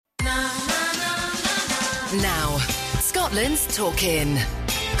Now, Scotland's Talkin'.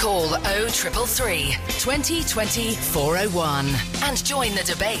 Call 0333 2020 401 and join the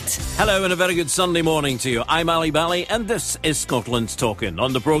debate. Hello and a very good Sunday morning to you. I'm Ali Bally and this is Scotland's Talkin'.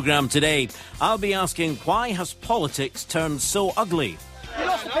 On the programme today, I'll be asking, why has politics turned so ugly? You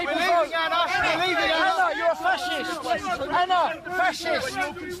lost the people's vote. Anna, you're a fascist. Anna,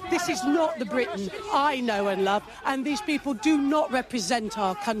 fascist. This is not the Britain I know and love, and these people do not represent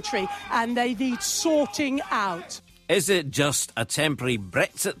our country, and they need sorting out. Is it just a temporary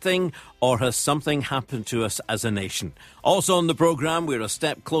Brexit thing, or has something happened to us as a nation? Also on the programme, we're a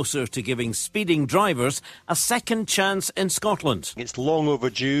step closer to giving speeding drivers a second chance in Scotland. It's long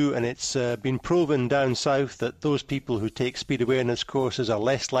overdue, and it's been proven down south that those people who take speed awareness courses are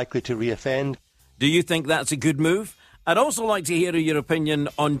less likely to reoffend. Do you think that's a good move? I'd also like to hear your opinion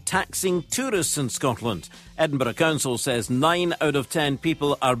on taxing tourists in Scotland. Edinburgh Council says 9 out of 10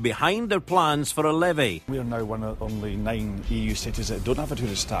 people are behind their plans for a levy. We're now one of only 9 EU cities that don't have a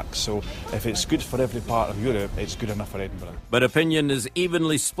tourist tax, so if it's good for every part of Europe, it's good enough for Edinburgh. But opinion is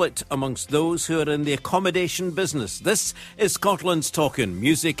evenly split amongst those who are in the accommodation business. This is Scotland's Talkin',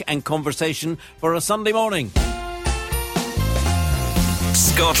 music and conversation for a Sunday morning.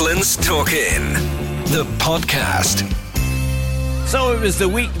 Scotland's Talkin', the podcast. So it was the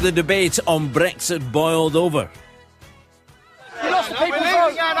week the debate on Brexit boiled over. You lost the people's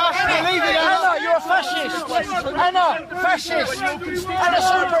vote. Anna, you're a fascist. Anna, fascist. Anna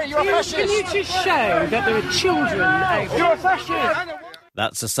Soubry, you're a fascist. Can you just show that there are children? You're a fascist.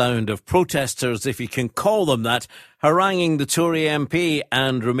 That's the sound of protesters, if you can call them that, haranguing the Tory MP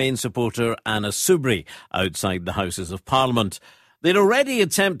and Remain supporter Anna Soubry outside the Houses of Parliament. They'd already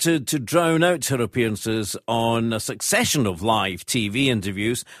attempted to drown out her appearances on a succession of live TV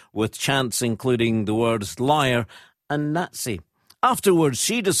interviews with chants including the words liar and Nazi. Afterwards,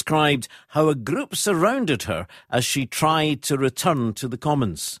 she described how a group surrounded her as she tried to return to the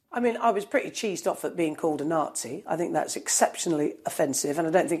Commons. I mean, I was pretty cheesed off at being called a Nazi. I think that's exceptionally offensive and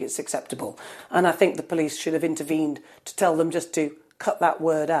I don't think it's acceptable. And I think the police should have intervened to tell them just to cut that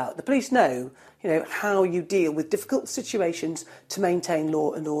word out. The police know, how you deal with difficult situations to maintain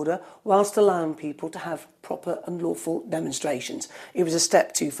law and order whilst allowing people to have proper and lawful demonstrations. It was a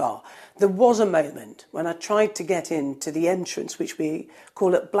step too far. There was a moment when I tried to get into the entrance, which we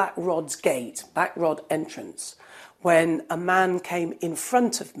call it Black Rod's Gate, Black Rod entrance, when a man came in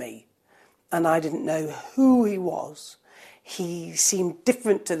front of me and I didn't know who he was. He seemed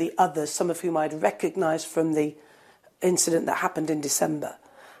different to the others, some of whom I'd recognised from the incident that happened in December.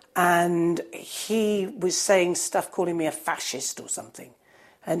 And he was saying stuff, calling me a fascist or something.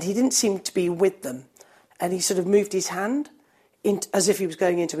 And he didn't seem to be with them. And he sort of moved his hand as if he was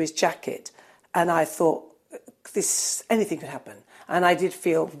going into his jacket. And I thought, anything could happen. And I did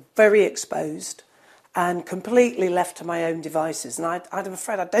feel very exposed and completely left to my own devices. And I'm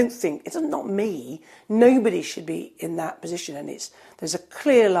afraid it's not me. Nobody should be in that position. And there's a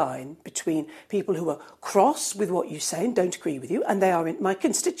clear line between people who are cross with what you say and don't agree with you, and my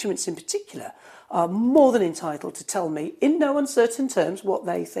constituents in particular are more than entitled to tell me in no uncertain terms what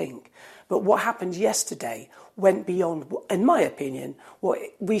they think. But what happened yesterday went beyond, in my opinion, what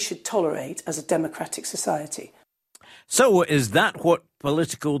we should tolerate as a democratic society. So is that what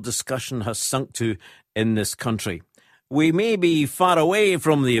political discussion has sunk to in this country? We may be far away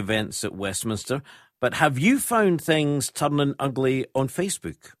from the events at Westminster, but have you found things turning ugly on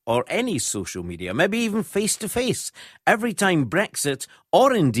Facebook or any social media, maybe even face-to-face, every time Brexit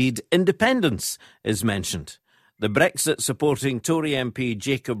or indeed independence is mentioned? The Brexit-supporting Tory MP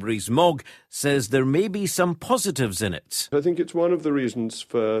Jacob Rees-Mogg says there may be some positives in it. I think it's one of the reasons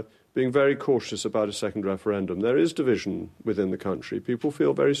for being very cautious about a second referendum. There is division within the country. People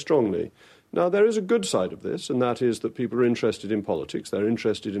feel very strongly. Now, there is a good side of this, and that is that people are interested in politics, they're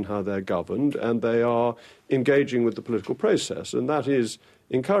interested in how they're governed, and they are engaging with the political process, and that is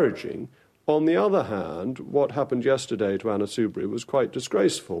encouraging. On the other hand, what happened yesterday to Anna Soubry was quite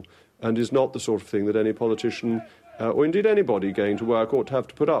disgraceful and is not the sort of thing that any politician, or indeed anybody going to work, ought to have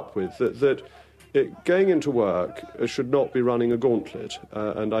to put up with. Going into work should not be running a gauntlet,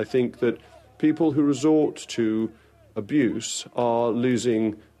 and I think that people who resort to abuse are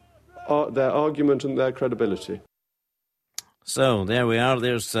losing their argument and their credibility. So there we are.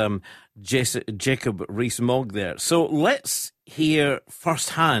 There's Jacob Rees-Mogg there. So let's hear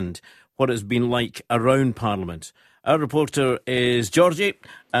firsthand what it's been like around Parliament. Our reporter is Georgie,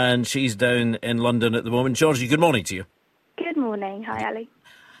 and she's down in London at the moment. Georgie, good morning to you. Good morning. Hi, Ali.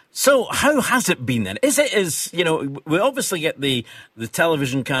 So how has it been then? Is it as, we obviously get the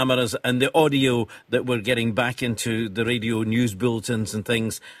television cameras and the audio that we're getting back into the radio news bulletins and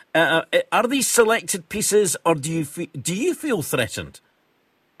things. Are these selected pieces, or do you feel threatened?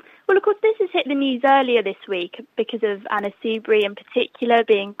 Well, of course, this has hit the news earlier this week because of Anna Soubry in particular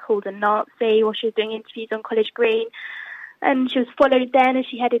being called a Nazi while she was doing interviews on College Green. And she was followed then as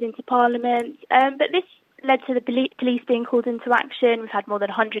she headed into Parliament. But this led to the police being called into action. We've had more than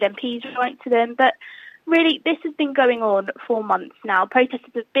 100 MPs write to them. But really, this has been going on for months now. Protesters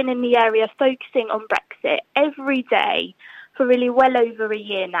have been in the area focusing on Brexit every day for really well over a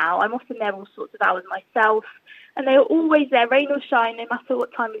year now. I'm often there all sorts of hours myself. And they are always there, rain or shine, no matter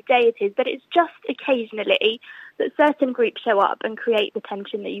what time of day it is. But it's just occasionally that certain groups show up and create the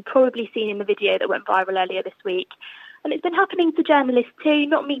tension that you've probably seen in the video that went viral earlier this week. And it's been happening to journalists too,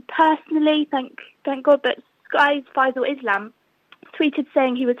 not me personally, thank God, but Sky's Faisal Islam tweeted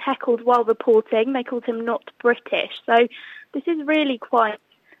saying he was heckled while reporting. They called him not British. So this is really quite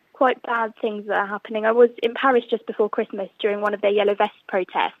bad things that are happening. I was in Paris just before Christmas during one of their Yellow Vest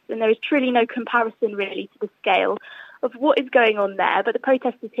protests, and there is truly no comparison really to the scale of what is going on there. But the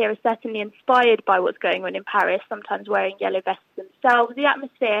protesters here are certainly inspired by what's going on in Paris, sometimes wearing yellow vests themselves. The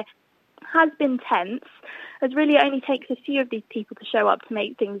atmosphere has been tense, as really it only takes a few of these people to show up to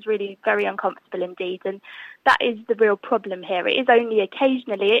make things really very uncomfortable indeed. And that is the real problem here. It is only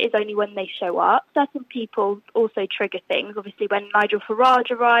occasionally, it is only when they show up. Certain people also trigger things. Obviously, when Nigel Farage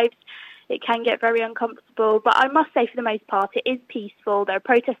arrives, it can get very uncomfortable. But I must say, for the most part, it is peaceful. There are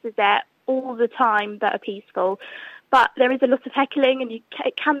protesters there all the time that are peaceful. But there is a lot of heckling, and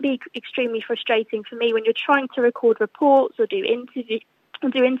it can be extremely frustrating for me when you're trying to record reports or do interviews.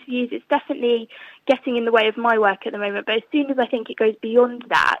 It's definitely getting in the way of my work at the moment. But as soon as I think it goes beyond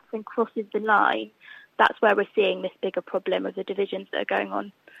that and crosses the line, that's where we're seeing this bigger problem of the divisions that are going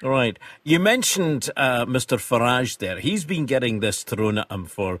on. All right. You mentioned Mr. Farage there. He's been getting this thrown at him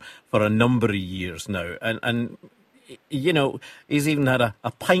for a number of years now. And he's even had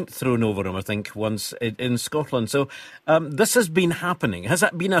a pint thrown over him, I think, once in Scotland. So this has been happening. Has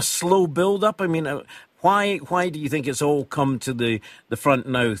that been a slow build-up? I mean, why do you think it's all come to the front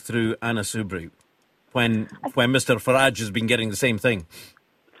now through Anna Soubry when Mr. Farage has been getting the same thing?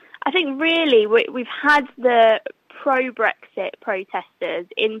 I think really we've had the pro-Brexit protesters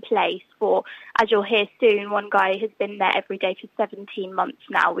in place for, as you'll hear soon, one guy has been there every day for 17 months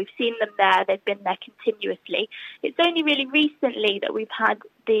now. We've seen them there, they've been there continuously. It's only really recently that we've had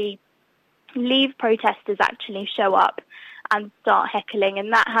the Leave protesters actually show up and start heckling,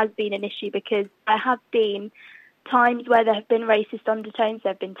 and that has been an issue because there have been times where there have been racist undertones,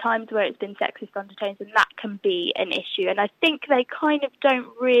 there have been times where it's been sexist undertones, and that can be an issue. And I think they kind of don't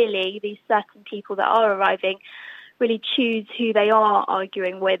really, these certain people that are arriving, really choose who they are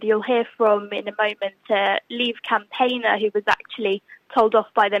arguing with. You'll hear from, in a moment, a Leave campaigner who was actually told off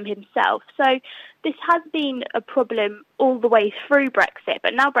by them himself. So this has been a problem all the way through Brexit,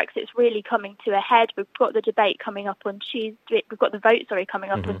 but now Brexit's really coming to a head. We've got the debate coming up on Tuesday. We've got the vote, coming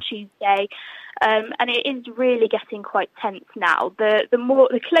up on Tuesday, and it is really getting quite tense now.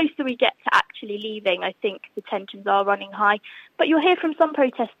 The closer we get to actually leaving, I think the tensions are running high. But you'll hear from some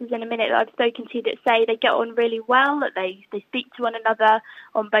protesters in a minute that I've spoken to that say they get on really well, that they speak to one another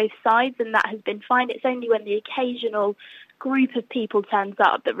on both sides, and that has been fine. It's only when the occasional group of people turns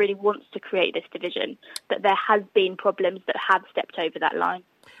up that really wants to create this division that there has been problems that have stepped over that line.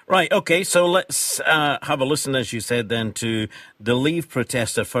 Right, OK, so let's have a listen, as you said, then, to the Leave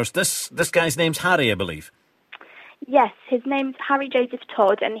protester first. This guy's name's Harry, I believe. Yes, his name's Harry Joseph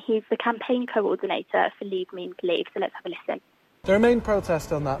Todd, and he's the campaign coordinator for Leave Means Leave. So let's have a listen. There are main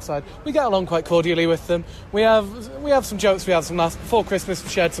protests on that side. We get along quite cordially with them. We have some jokes, we have some laughs. Before Christmas,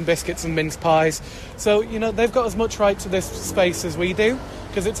 we shared some biscuits and mince pies. So, they've got as much right to this space as we do,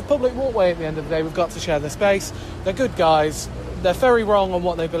 because it's a public walkway at the end of the day. We've got to share the space. They're good guys. They're very wrong on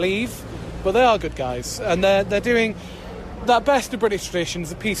what they believe, but they are good guys. And they're doing that best of British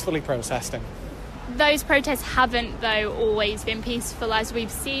traditions of peacefully protesting. Those protests haven't, though, always been peaceful, as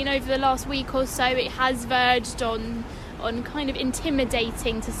we've seen over the last week or so. It has verged on kind of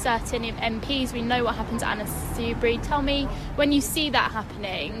intimidating to certain MPs. We know what happened to Anna Soubry. Tell me, when you see that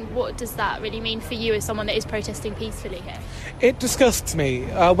happening, what does that really mean for you as someone that is protesting peacefully here? It disgusts me.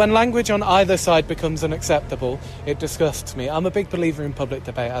 When language on either side becomes unacceptable, it disgusts me. I'm a big believer in public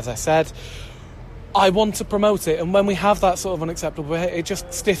debate, as I said. I want to promote it, and when we have that sort of unacceptable behaviour, it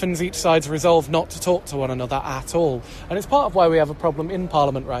just stiffens each side's resolve not to talk to one another at all. And it's part of why we have a problem in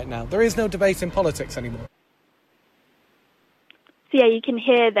Parliament right now. There is no debate in politics anymore. So yeah, you can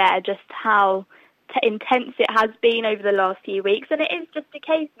hear there just how intense it has been over the last few weeks, and it is just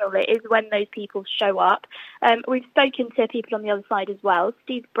occasional. It is when those people show up. We've spoken to people on the other side as well.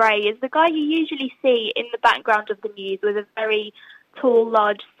 Steve Bray is the guy you usually see in the background of the news with a very tall,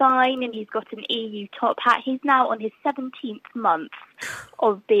 large sign, and he's got an EU top hat. He's now on his 17th month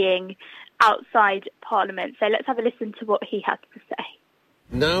of being outside Parliament. So let's have a listen to what he has to say.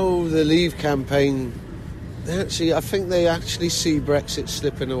 Now the Leave campaign, I think they actually see Brexit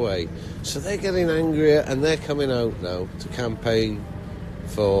slipping away. So they're getting angrier and they're coming out now to campaign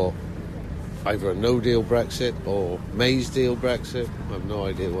for either a no-deal Brexit or May's deal Brexit. I have no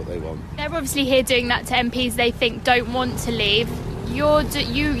idea what they want. They're obviously here doing that to MPs they think don't want to leave.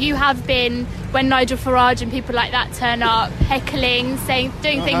 You have been, when Nigel Farage and people like that turn up, heckling, doing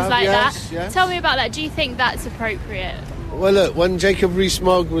things like that. Yes. Tell me about that. Do you think that's appropriate? Well, look, when Jacob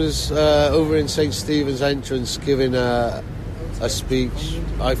Rees-Mogg was over in St Stephen's entrance giving a speech,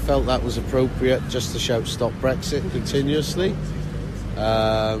 I felt that was appropriate just to shout "Stop Brexit" continuously.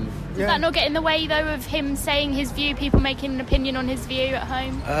 Does that not get in the way, though, of him saying his view, people making an opinion on his view at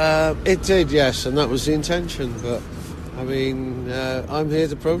home? It did, yes, and that was the intention, but I mean, I'm here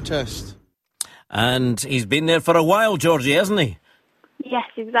to protest. And he's been there for a while, Georgie, hasn't he? Yes,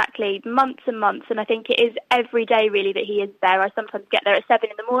 exactly. Months and months, and I think it is every day, really, that he is there. I sometimes get there at 7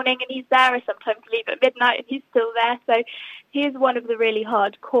 in the morning and he's there. I sometimes leave at midnight and he's still there. So he is one of the really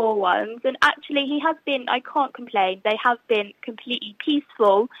hardcore ones. And actually, he has been, I can't complain, they have been completely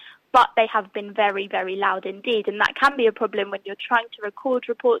peaceful, but they have been very, very loud indeed. And that can be a problem when you're trying to record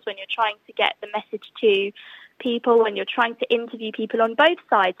reports, when you're trying to get the message to people, when you're trying to interview people on both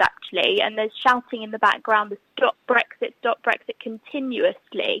sides, actually, and there's shouting in the background, the stop Brexit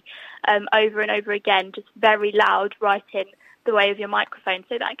continuously, over and over again, just very loud, right in the way of your microphone.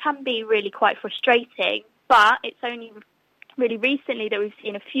 So that can be really quite frustrating, but it's only really recently that we've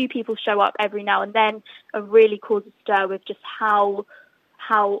seen a few people show up every now and then and really cause a stir with just how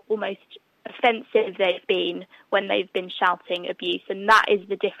almost offensive they've been when they've been shouting abuse. And that is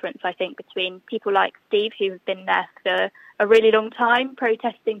the difference, I think, between people like Steve, who have been there for a really long time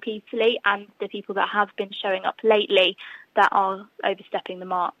protesting peacefully, and the people that have been showing up lately that are overstepping the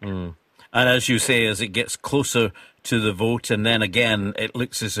mark. And as you say, as it gets closer to the vote, and then again, it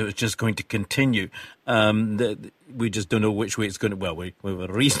looks as though it's just going to continue. We just don't know which way it's going to... Well, we have a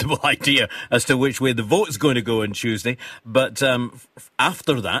reasonable idea as to which way the vote is going to go on Tuesday. But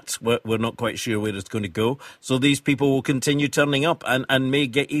after that, we're not quite sure where it's going to go. So these people will continue turning up and may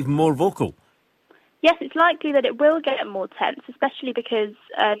get even more vocal. Yes, it's likely that it will get more tense, especially because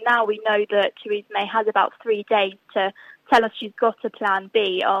now we know that Theresa May has about 3 days to tell us she's got a plan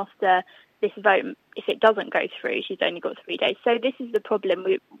B after this vote. If it doesn't go through, she's only got 3 days. So this is the problem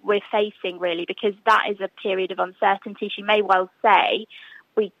we're facing, really, because that is a period of uncertainty. She may well say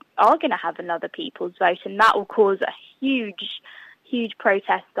we are going to have another people's vote, and that will cause a huge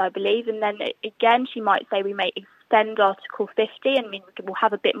protest, I believe. And then again, she might say we may extend Article 50 and mean we'll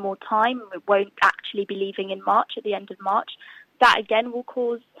have a bit more time and we won't actually be leaving in March, at the end of March. That again will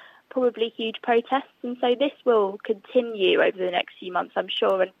cause probably huge protests, and so this will continue over the next few months, I'm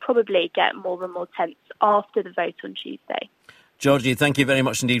sure, and probably get more and more tense after the vote on Tuesday. Georgie, thank you very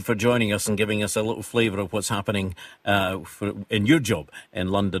much indeed for joining us and giving us a little flavour of what's happening in your job in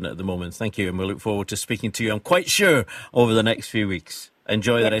London at the moment. Thank you, and we look forward to speaking to you, I'm quite sure, over the next few weeks.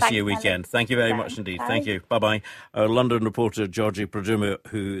 Enjoy the rest of your weekend. Thank you very much indeed. Bye. Thank you. Bye-bye. Our London reporter, Georgie Perdumo,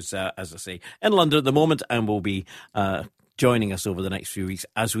 who's, as I say, in London at the moment and will be joining us over the next few weeks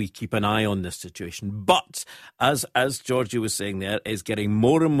as we keep an eye on this situation. But as Georgie was saying there, is getting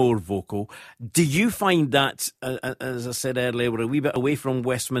more and more vocal. Do you find that, as I said earlier, we're a wee bit away from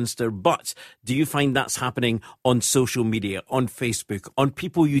Westminster, but do you find that's happening on social media, on Facebook, on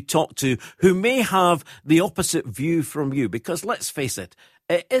people you talk to who may have the opposite view from you? Because let's face it,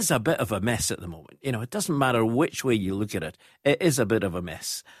 it is a bit of a mess at the moment. You know, it doesn't matter which way you look at it. It is a bit of a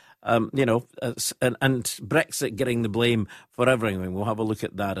mess. And Brexit getting the blame for everything. We'll have a look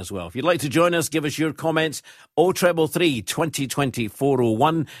at that as well. If you'd like to join us, give us your comments. 0333 2020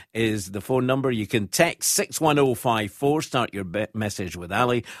 401 is the phone number. You can text 61054, start your message with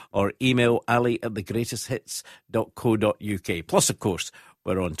Ali, or email ali@thegreatesthits.co.uk. Plus, of course,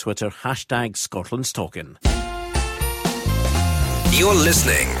 we're on Twitter, #Scotland's Talkin'. You're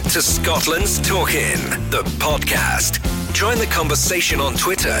listening to Scotland's Talkin', the podcast. Join the conversation on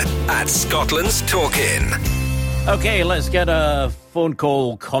Twitter @Scotland's Talkin'. Okay, let's get a phone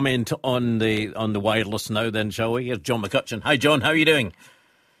call comment on the wireless now then, shall we? Here's John McCutcheon. Hi, John. How are you doing?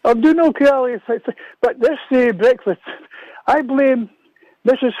 I'm doing okay, Ali. But this Brexit, I blame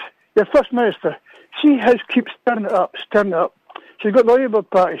Mrs. the First Minister. She keeps stirring it up. She's got the Labour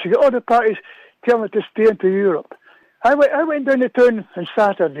Party. She's got other parties telling me to stay into Europe. I went down the town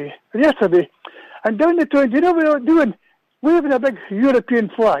on yesterday, and down the town, do you know what they were doing? Waving a big European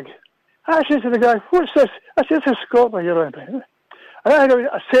flag. I said to the guy, what's this? I said, this is Scotland, you're on. And I had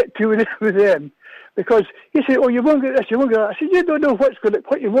a set to with them, because he said, oh, you won't get this, you won't get that. I said, you don't know what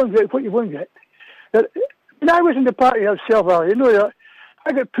you won't get, what you won't get. And I was in the party myself, Ali, you know that.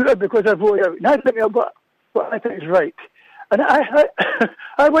 I got put out because I voted out, and I think I've got what I think is right. And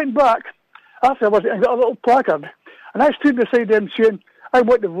I went back after I was and got a little placard, and I stood beside them saying, I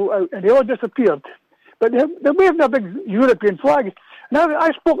want to vote out, and they all disappeared. But they're waving a big European flag. Now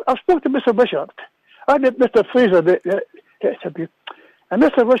I spoke to Mr. Bishop. I did Mr. Fraser, the interview. And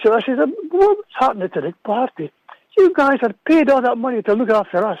Mr. Bishop, I said, what's happening to the party? You guys are paid all that money to look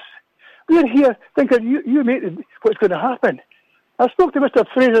after us. We're here thinking you make what's going to happen. I spoke to Mr.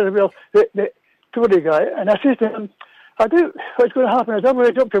 Fraser, the Tory guy, and I said to him, I do what's going to happen is I'm going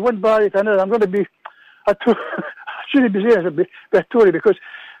to jump to one barrier to another. I'm going to be I shouldn't be saying a Tory, because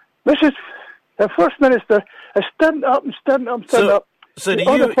this is the First Minister is standing up and standing up and standing up. So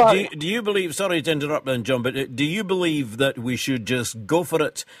do you believe, sorry to interrupt then, John, but do you believe that we should just go for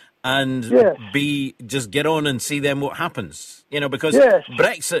it and just get on and see then what happens? You know, because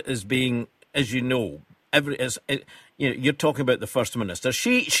Brexit is being, as you know, you're talking about the First Minister.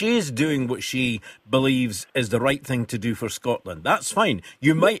 She is doing what she believes is the right thing to do for Scotland. That's fine.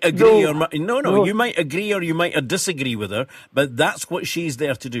 You might agree you might agree or you might disagree with her, but that's what she's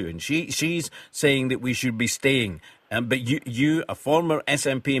there to do. And she's saying that we should be staying. But you, a former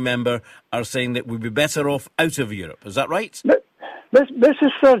SNP member, are saying that we'd be better off out of Europe. Is that right?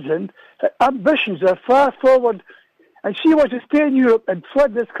 Mrs. Surgeon, ambitions are far forward, and she wants to stay in Europe and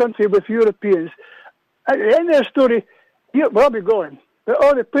flood this country with Europeans. At the end of the story, Europe will be going. But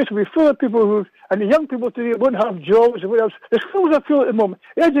all the place will be full of people and the young people today won't have jobs. The schools are full at the moment.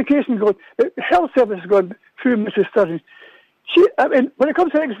 The education is going. The health service is going through Mrs. Sturgeon. When it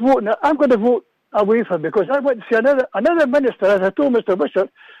comes to next voting, I'm going to vote away from, because I want to see another minister, as I told Mr. Bishop,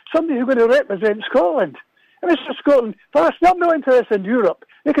 somebody who's going to represent Scotland. And Mr. Scotland, first, I'm not interested in Europe.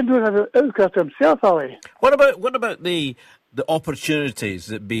 They can do it as an outcast himself, Ali. What about the opportunities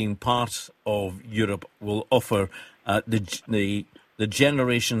that being part of Europe will offer the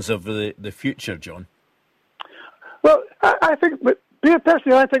generations of the future, John? Well, I think,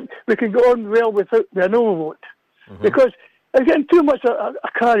 personally, I think we can go on well without the no vote, because it's getting too much a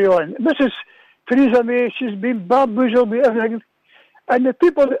carry on. Mrs. Theresa May, she's been bamboozled with everything. And the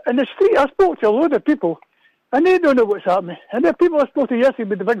people in the street, I spoke to a load of people, and they don't know what's happening. And the people I spoke to yesterday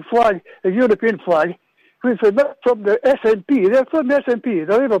with the big flag, the European flag, who's from the SNP, they're from the SNP,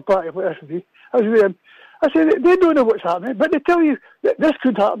 the Labour Party of the SNP. I was with them. I said, they don't know what's happening, but they tell you that this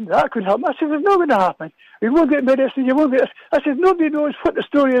could happen, that could happen. I said, it's not going to happen. You won't get medicine, you won't get this. I said, nobody knows what the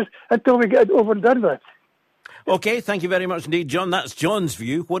story is until we get it over and done with. OK, thank you very much indeed, John. That's John's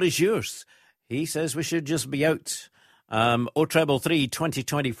view. What is yours? He says we should just be out. 0333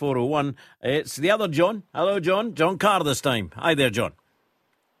 2020 401. It's the other John. Hello, John. John Carr this time. Hi there, John.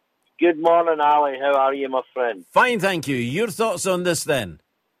 Good morning, Ali. How are you, my friend? Fine, thank you. Your thoughts on this then?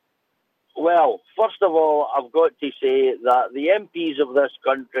 Well, first of all, I've got to say that the MPs of this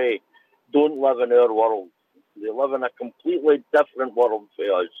country don't live in our world. They live in a completely different world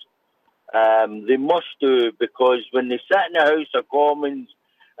for us. They must do, because when they sit in the House of Commons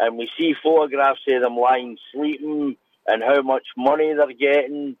and we see photographs of them lying sleeping and how much money they're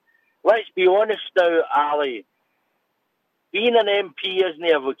getting, let's be honest now, Ali. Being an MP isn't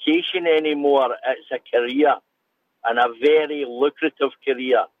a vocation anymore. It's a career, and a very lucrative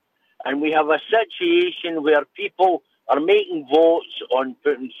career. And we have a situation where people are making votes on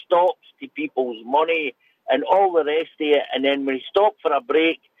putting stops to people's money and all the rest of it. And then when they stop for a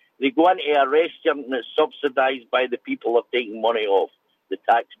break, they go into a restaurant and it's subsidised by the people who are taking money off, the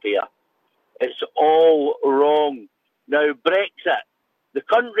taxpayer. It's all wrong. Now, Brexit. The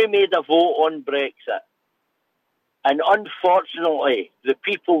country made a vote on Brexit. And unfortunately, the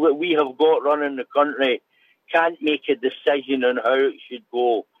people that we have got running the country can't make a decision on how it should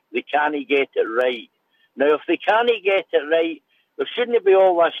go. They can't get it right. Now, if they can't get it right, there shouldn't be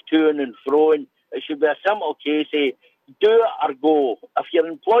all this toing and froing. It should be a simple case of do it or go. If you're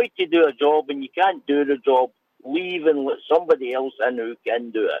employed to do a job and you can't do the job, leave and let somebody else in who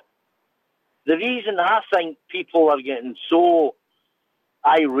can do it. The reason I think people are getting so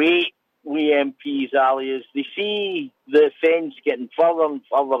irate with MPs, Ali, is they see the fence getting further and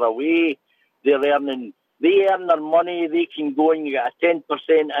further away. They earn their money. They can go and get a 10%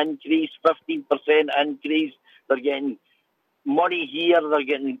 increase, 15% increase. They're getting money here. They're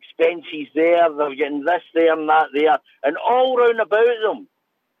getting expenses there. They're getting this there and that there. And all round about them,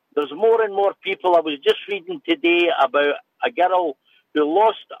 There's more and more people. I was just reading today about a girl who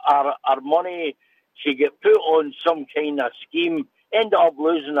lost her money. She got put on some kind of scheme, ended up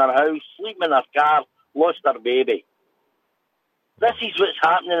losing her house, sleeping in her car, lost her baby. This is what's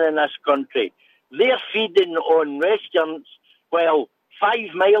happening in this country. They're feeding on restaurants while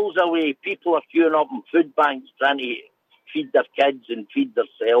 5 miles away people are queuing up in food banks trying to feed their kids and feed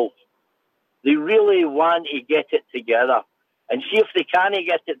themselves. They really want to get it together and see if they can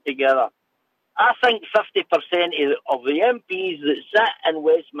get it together. I think 50% of the MPs that sit in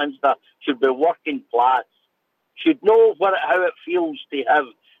Westminster should be working class, should know how it feels to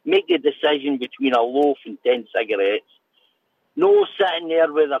make a decision between a loaf and 10 cigarettes. No sitting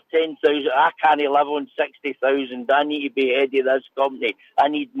there with a 10,000, I can't live on 60,000, I need to be head of this company, I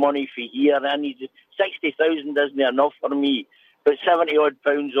need money for here, 60,000 isn't enough for me, but 70 odd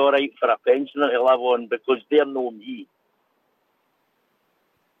pounds all right for a pensioner to live on because they're no me.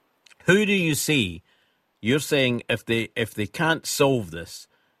 Who do you see? You're saying if they can't solve this,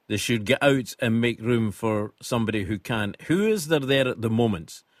 they should get out and make room for somebody who can. Who is there at the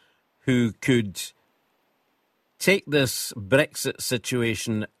moment who could take this Brexit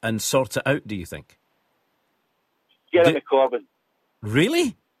situation and sort it out, do you think? Jeremy Corbyn.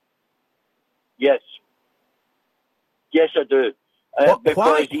 Really? Yes. Yes, I do.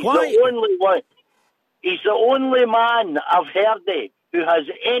 Because he's the only one. He's the only man I've heard of who has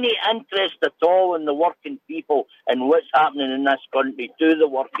any interest at all in the working people and what's happening in this country to the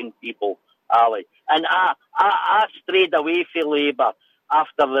working people, Ali. And I strayed away from Labour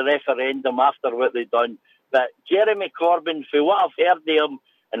after the referendum, after what they've done. But Jeremy Corbyn, for what I've heard of him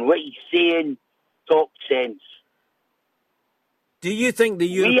and what he's saying, talks sense. Do you think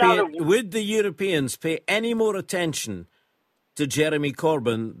would the Europeans pay any more attention to Jeremy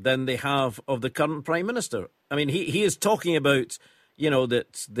Corbyn than they have of the current Prime Minister? I mean, he is talking about,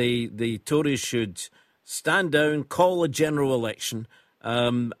 that the Tories should stand down, call a general election,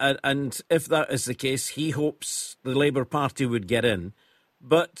 and if that is the case, he hopes the Labour Party would get in.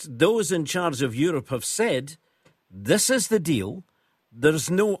 But those in charge of Europe have said, this is the deal,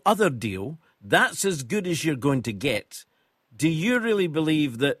 there's no other deal, that's as good as you're going to get. Do you really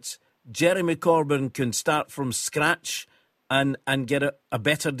believe that Jeremy Corbyn can start from scratch and get a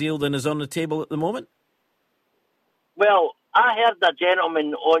better deal than is on the table at the moment? Well, I heard a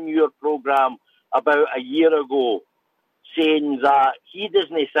gentleman on your programme about a year ago saying that he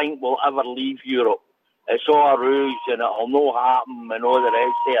doesn't think we'll ever leave Europe. It's all a ruse and it'll not happen and all the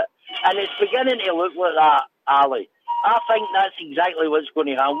rest of it. And it's beginning to look like that, Ali. I think that's exactly what's going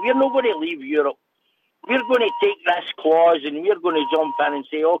to happen. We're not going to leave Europe. We're going to take this clause and we're going to jump in and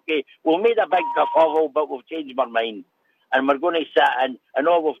say, OK, we've made a big kerfuffle, but we've changed our mind. And we're going to sit in and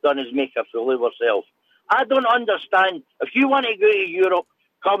all we've done is make a fool of ourselves. I don't understand. If you want to go to Europe,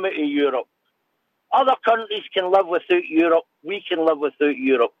 come out of Europe. Other countries can live without Europe. We can live without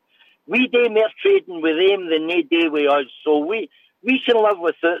Europe. We do more trading with them than they do with us, so we can live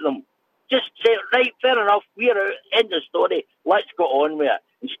without them. Just say, right, fair enough, we're out, end of story, let's go on with it.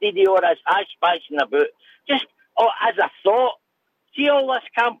 Instead of all this hash-bashing about, just as a thought, see all this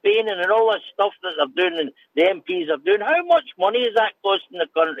campaigning and all this stuff that they're doing and the MPs are doing, how much money is that costing the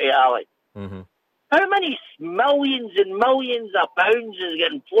country, Ali? Mm-hmm. How many millions and millions of pounds is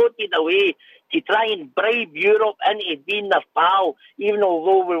getting floated away to try and bribe Europe into being their pal, even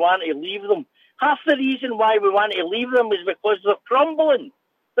although we want to leave them? Half the reason why we want to leave them is because they're crumbling.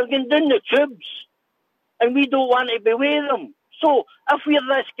 They're going down the tubes, and we don't want to be with them. So, if we're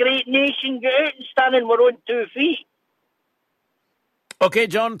this great nation, get out and stand on our own 2 feet. OK,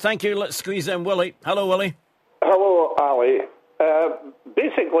 John, thank you. Let's squeeze in Willie. Hello, Willie. Hello, Ali.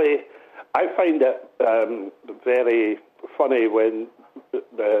 Basically, I find it very funny when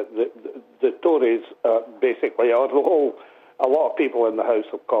the Tories basically, or a lot of people in the House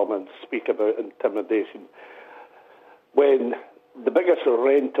of Commons speak about intimidation. When the biggest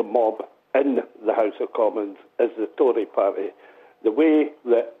rent mob in the House of Commons is the Tory party, the way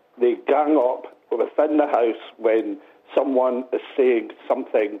that they gang up within the House when someone is saying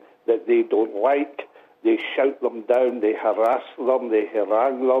something that they don't like, they shout them down, they harass them, they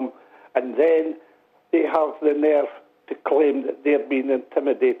harangue them, and then they have the nerve to claim that they're being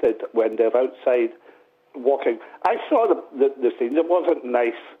intimidated when they're outside walking. I saw the scene. It wasn't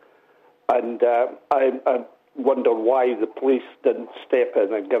nice, and I wonder why the police didn't step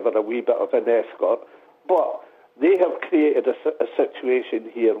in and give her a wee bit of an escort. But they have created a situation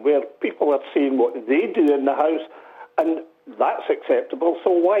here where people are seeing what they do in the House, and that's acceptable.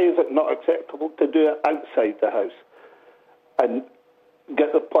 So why is it not acceptable to do it outside the House? And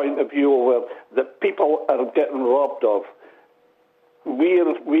get the point of view where the people are getting robbed of.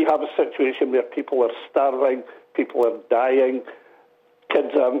 we have a situation where people are starving, people are dying,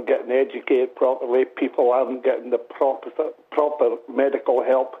 kids aren't getting educated properly, people aren't getting the proper medical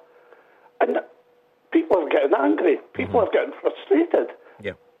help, and people are getting angry, people are getting frustrated.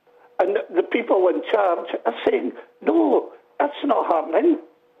 Yeah. And the people in charge are saying, no, that's not happening.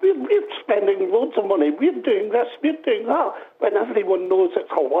 We're spending loads of money. We're doing this, we're doing that, when everyone knows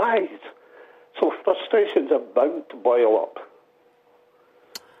it's a lie. So frustrations are bound to boil up.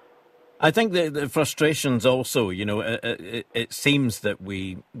 I think the frustrations also, it seems that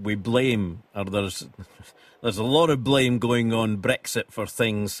we blame, or there's a lot of blame going on Brexit for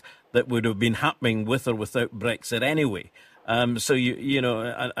things that would have been happening with or without Brexit anyway. So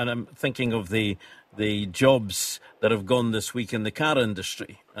and I'm thinking of the jobs that have gone this week in the car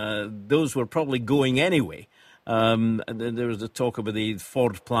industry. Those were probably going anyway. And then there was the talk about the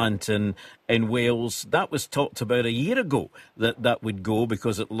Ford plant in Wales. That was talked about a year ago that would go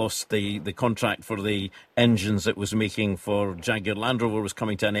because it lost the contract for the engines it was making for Jaguar Land Rover was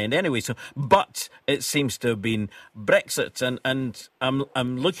coming to an end anyway. But it seems to have been Brexit. And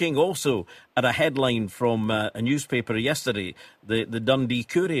I'm looking also at a headline from a newspaper yesterday, the Dundee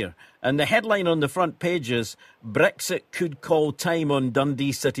Courier. And the headline on the front page is, Brexit could call time on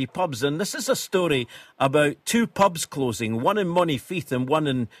Dundee City pubs. And this is a story about two pubs closing, one in Monteith and one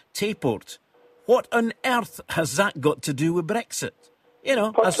in Tayport. What on earth has that got to do with Brexit?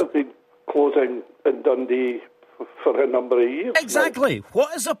 Pubs have been closing in Dundee for a number of years. Exactly. Now.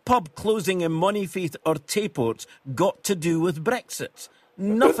 What has a pub closing in Monteith or Tayport got to do with Brexit?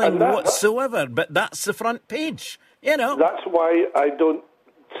 Nothing whatsoever, but that's the front page, That's why I don't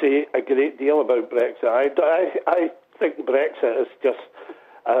say a great deal about Brexit. I think Brexit is just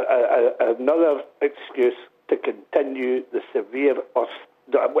another excuse to continue the severe,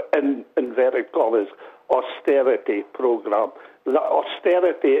 in inverted commas, austerity programme. That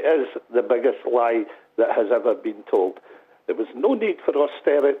austerity is the biggest lie that has ever been told. There was no need for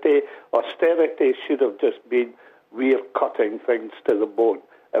austerity. Austerity should have just been, we're cutting things to the bone.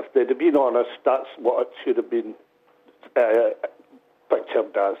 If they'd have been honest, that's what it should have been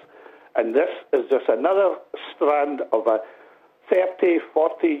pictured as. And this is just another strand of a 30,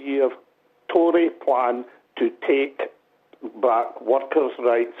 40-year Tory plan to take back workers'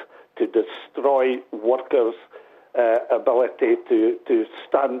 rights, to destroy workers' ability to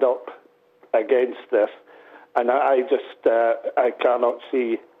stand up against this. And I cannot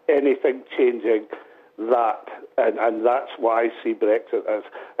see anything changing that, and that's why I see Brexit as.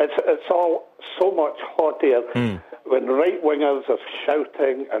 It's all so much hotter when right-wingers are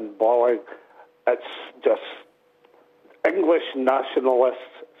shouting and bawling. It's just English nationalists.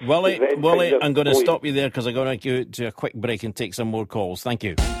 Willie, I'm going to stop you there because I'm going to go to a quick break and take some more calls. Thank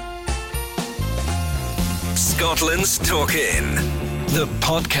you. Scotland's Talkin', the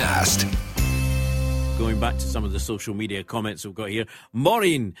podcast. Going back to some of the social media comments we've got here.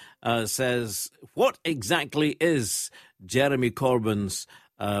 Maureen says, what exactly is Jeremy Corbyn's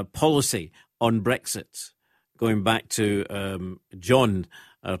policy on Brexit? Going back to John,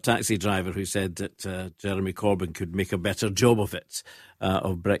 our taxi driver, who said that Jeremy Corbyn could make a better job of it,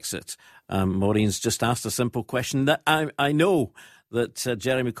 of Brexit. Maureen's just asked a simple question that I know that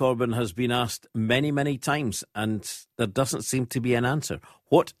Jeremy Corbyn has been asked many, many times, and there doesn't seem to be an answer.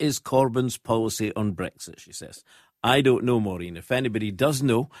 What is Corbyn's policy on Brexit, she says. I don't know, Maureen. If anybody does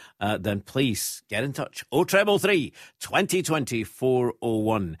know, then please get in touch. 0333 2020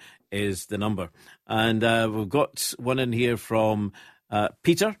 401 is the number. And we've got one in here from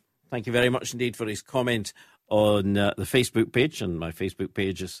Peter. Thank you very much indeed for his comment on the Facebook page, and my Facebook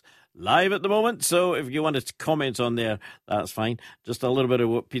page is live at the moment, so if you wanted to comment on there, that's fine. Just a little bit of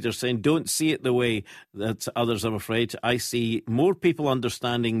what Peter's saying. Don't see it the way that others, I'm afraid. I see more people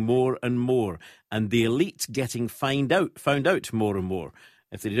understanding more and more, and the elite getting found out more and more.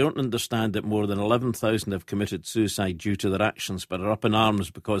 If they don't understand that more than 11,000 have committed suicide due to their actions but are up in arms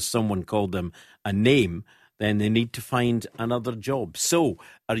because someone called them a name, then they need to find another job. So,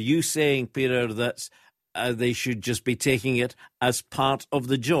 are you saying, Peter, that they should just be taking it as part of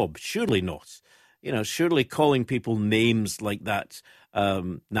the job? Surely not. Surely calling people names like that,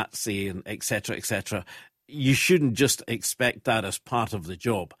 Nazi and etc., you shouldn't just expect that as part of the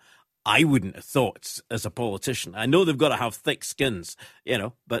job. I wouldn't have thought as a politician. I know they've got to have thick skins,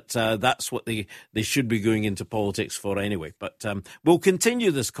 but that's what they should be going into politics for anyway. But we'll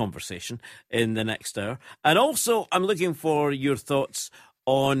continue this conversation in the next hour. And also, I'm looking for your thoughts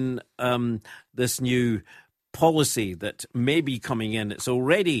on this new policy that may be coming in. It's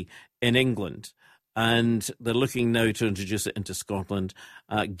already in England, and they're looking now to introduce it into Scotland,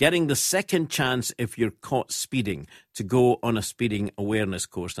 getting the second chance if you're caught speeding to go on a speeding awareness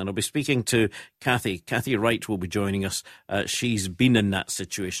course. And I'll be speaking to Kathy. Kathy Wright will be joining us. She's been in that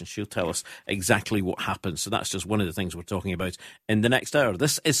situation. She'll tell us exactly what happened. So that's just one of the things we're talking about in the next hour.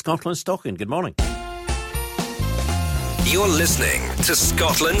 This is Scotland's Talking. Good morning. You're listening to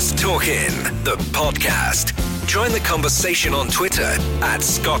Scotland's Talking, the podcast. Join the conversation on Twitter at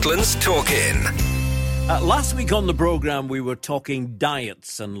Scotland's Talking. Last week on the programme, we were talking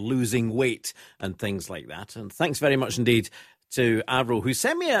diets and losing weight and things like that. And thanks very much indeed to Avril, who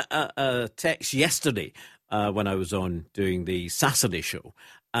sent me a text yesterday when I was on doing the Saturday show.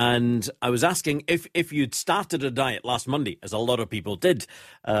 And I was asking if you'd started a diet last Monday, as a lot of people did.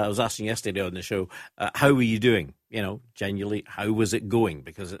 I was asking yesterday on the show, how were you doing? You know, genuinely, how was it going?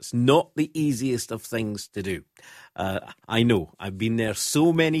 Because it's not the easiest of things to do. I know, I've been there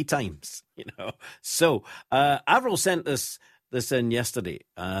so many times, you know. So Avril sent this in yesterday,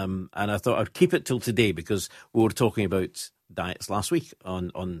 and I thought I'd keep it till today because we were talking about diets last week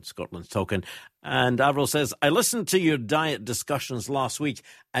on Scotland's Talking. And Avril says, I listened to your diet discussions last week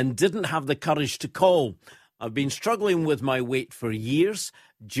and didn't have the courage to call. I've been struggling with my weight for years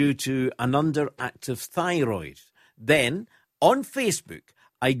due to an underactive thyroid. Then, on Facebook,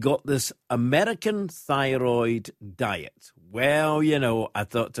 I got this American thyroid diet. Well, you know, I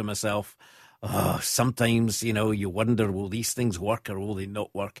thought to myself, sometimes, you know, you wonder, will these things work or will they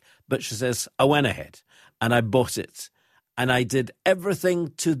not work? But she says, I went ahead and I bought it. And I did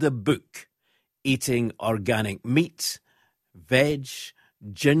everything to the book, eating organic meat, veg,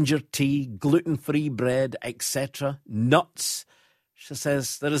 ginger tea, gluten-free bread, etc., nuts. She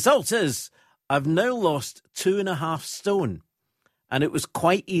says, the result is I've now lost 2.5 stone, and it was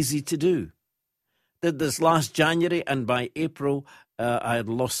quite easy to do. Did this last January, and by April, I had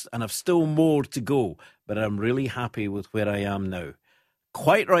lost, and I've still more to go, but I'm really happy with where I am now.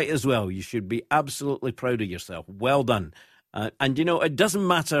 Quite right as well. You should be absolutely proud of yourself. Well done. And, you know, it doesn't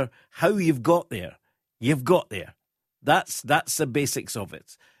matter how you've got there. You've got there. That's the basics of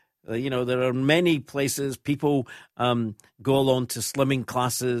it. You know, there are many places people go along to slimming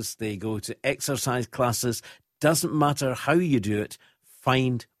classes. They go to exercise classes. Doesn't matter how you do it.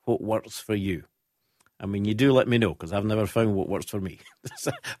 Find what works for you. I mean, you do let me know, because I've never found what works for me.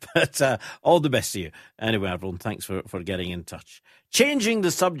 But all the best to you. Anyway, everyone, thanks for getting in touch. Changing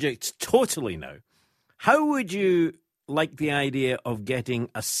the subject totally now. How would you like the idea of getting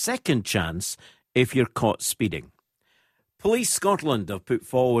a second chance if you're caught speeding? Police Scotland have put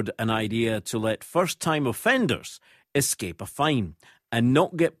forward an idea to let first-time offenders escape a fine and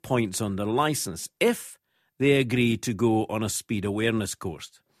not get points on their licence if they agree to go on a speed awareness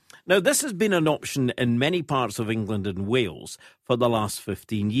course. Now, this has been an option in many parts of England and Wales for the last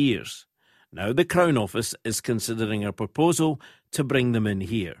 15 years. Now, the Crown Office is considering a proposal to bring them in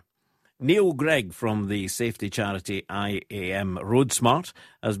here. Neil Gregg from the safety charity IAM RoadSmart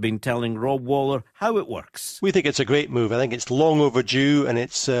has been telling Rob Waller how it works. We think it's a great move. I think it's long overdue, and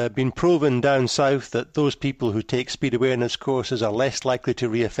it's been proven down south that those people who take speed awareness courses are less likely to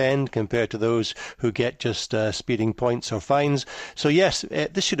reoffend compared to those who get just speeding points or fines. So yes,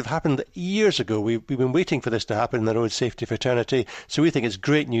 this should have happened years ago. We've been waiting for this to happen in the road safety fraternity. So we think it's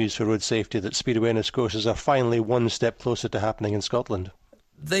great news for road safety that speed awareness courses are finally one step closer to happening in Scotland.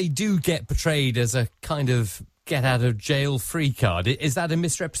 They do get portrayed as a kind of get-out-of-jail-free card. Is that a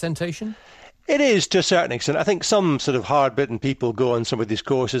misrepresentation? It is, to a certain extent. I think some sort of hard-bitten people go on some of these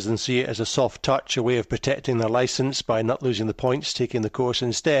courses and see it as a soft touch, a way of protecting their licence by not losing the points, taking the course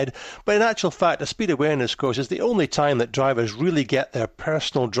instead. But in actual fact, a speed awareness course is the only time that drivers really get their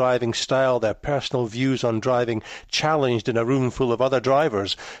personal driving style, their personal views on driving challenged in a room full of other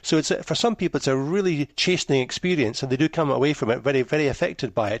drivers. So for some people, it's a really chastening experience, and they do come away from it very, very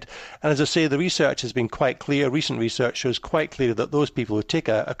affected by it. And as I say, the research has been quite clear. Recent research shows quite clearly that those people who take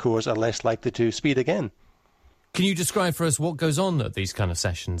a course are less likely to speed again. Can you describe for us what goes on at these kind of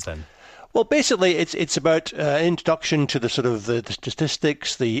sessions then? Well, basically, it's about introduction to the sort of the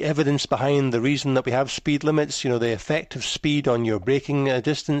statistics, the evidence behind the reason that we have speed limits. You know, the effect of speed on your braking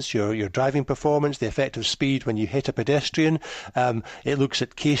distance, your driving performance, the effect of speed when you hit a pedestrian. It looks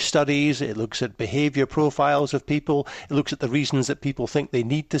at case studies. It looks at behaviour profiles of people. It looks at the reasons that people think they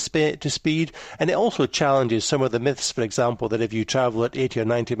need to speed, and it also challenges some of the myths. For example, that if you travel at 80 or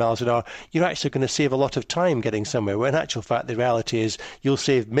 90 miles an hour, you're actually going to save a lot of time getting somewhere. Where in actual fact, the reality is you'll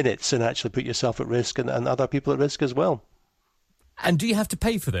save minutes and actually put yourself at risk and other people at risk as well. And do you have to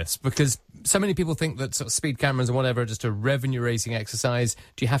pay for this? Because so many people think that sort of speed cameras and whatever are just a revenue-raising exercise.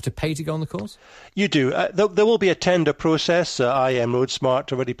 Do you have to pay to go on the course? You do. There will be a tender process. IM Road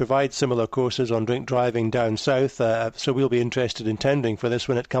Smart already provides similar courses on drink driving down south, so we'll be interested in tendering for this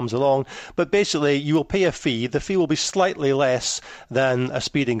when it comes along. But basically, you will pay a fee. The fee will be slightly less than a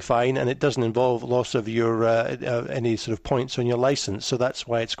speeding fine, and it doesn't involve loss of your any sort of points on your licence, so that's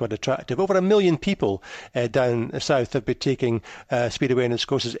why it's quite attractive. Over 1 million people down south have been taking speed awareness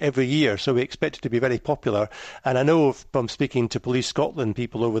courses every year, so we expect it to be very popular. And I know from speaking to Police Scotland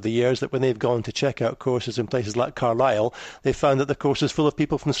people over the years that when they've gone to check out courses in places like Carlisle, they've found that the course is full of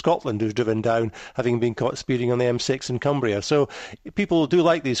people from Scotland who've driven down having been caught speeding on the M6 in Cumbria. So people do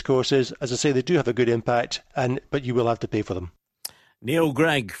like these courses. As I say, they do have a good impact, but you will have to pay for them. Neil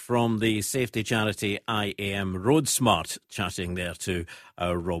Gregg from the safety charity IAM Road Smart chatting there to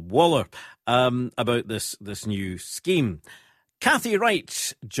Rob Waller about this new scheme. Kathy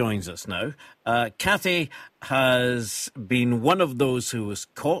Wright joins us now. Kathy has been one of those who was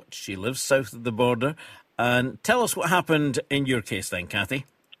caught. She lives south of the border. And tell us what happened in your case then, Kathy.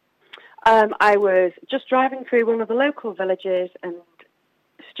 I was just driving through one of the local villages and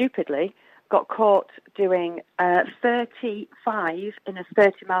stupidly got caught doing 35 in a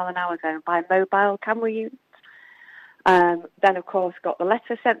 30-mile-an-hour zone by a mobile camera unit. Then, of course, got the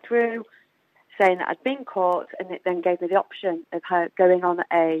letter sent through saying that I'd been caught, and it then gave me the option of going on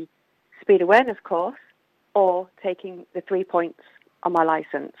a speed awareness course or taking the 3 points on my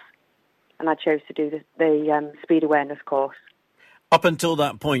licence. And I chose to do the speed awareness course. Up until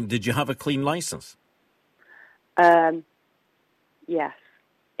that point, did you have a clean licence? Yes.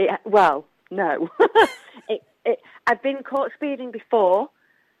 No. I've been caught speeding before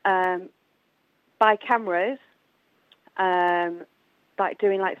by cameras, like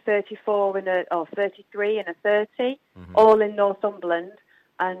doing 34 or 33 and a 30, all in Northumberland,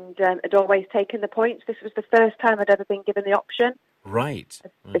 and had always taken the points. This was the first time I'd ever been given the option. Right.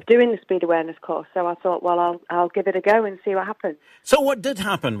 Of doing the speed awareness course. So I thought, well, I'll give it a go and see what happens. So what did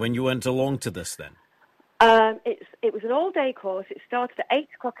happen when you went along to this then? It was an all-day course. It started at 8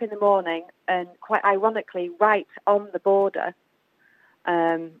 o'clock in the morning, and quite ironically, right on the border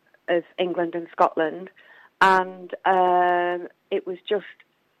of England and Scotland. And it was just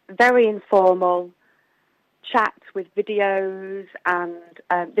very informal chats with videos, and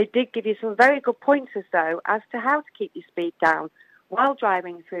they did give you some very good pointers, though, as to how to keep your speed down while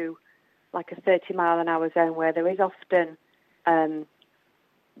driving through like a 30-mile-an-hour zone where there is often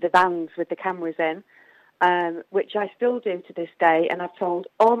the vans with the cameras in. Which I still do to this day, and I've told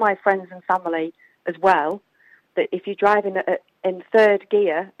all my friends and family as well that if you're driving in third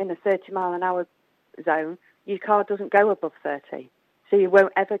gear in a 30-mile-an-hour zone, your car doesn't go above 30, so you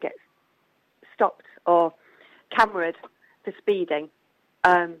won't ever get stopped or cameraed for speeding.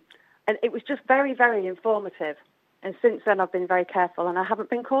 And it was just very, very informative. And since then, I've been very careful, and I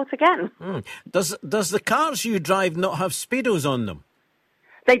haven't been caught again. Does the cars you drive not have speedos on them?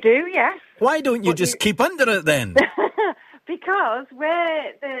 They do, yes. Why don't you just keep under it then? Because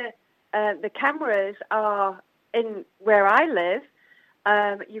where the cameras are in where I live,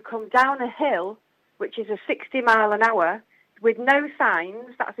 you come down a hill, which is a 60-mile-an-hour, with no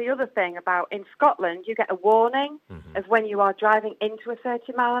signs. That's the other thing about in Scotland, you get a warning of when you are driving into a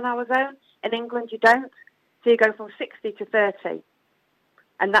 30-mile-an-hour zone. In England, you don't. So you go from 60 to 30.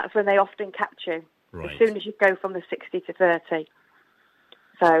 And that's when they often catch you, as soon as you go from the 60 to 30.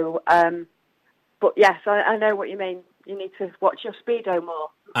 So, but yes, I know what you mean. You need to watch your speedo more.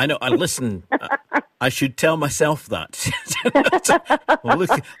 I know. Listen, I should tell myself that.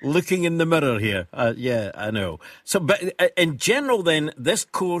 Looking in the mirror here. Yeah, I know. So, but in general then, this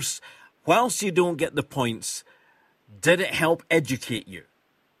course, whilst you don't get the points, did it help educate you?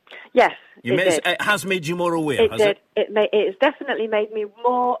 Yes, it did. It has made you more aware, it did. It has definitely made me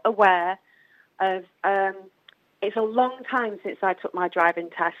more aware of... It's a long time since I took my driving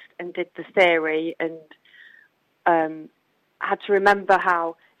test and did the theory, and had to remember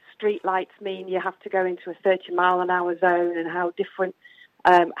how street lights mean you have to go into a 30-mile-an-hour zone, and how different,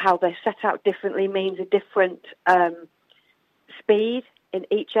 how they're set out differently means a different speed in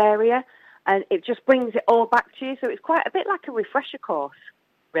each area, and it just brings it all back to you. So it's quite a bit like a refresher course,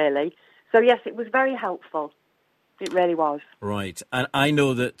 really. So yes, it was very helpful. It really was. Right. And I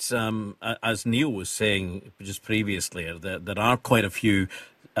know that, as Neil was saying just previously, there are quite a few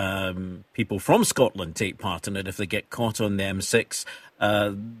people from Scotland take part in it if they get caught on the M6.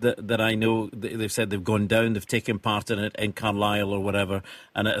 That I know, they've said they've gone down, they've taken part in it in Carlisle or whatever,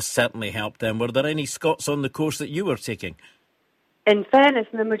 and it has certainly helped them. Were there any Scots on the course that you were taking? In fairness,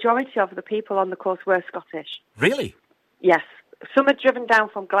 the majority of the people on the course were Scottish. Really? Yes. some had driven down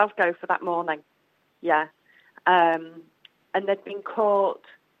from Glasgow for that morning, yeah. And they'd been caught,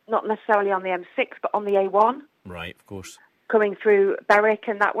 not necessarily on the M6, but on the A1. Right, of course. Coming through Berwick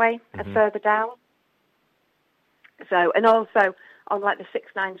and that way, and further down. So, and also on like the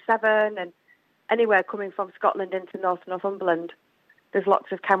 697 and anywhere coming from Scotland into Northumberland, there's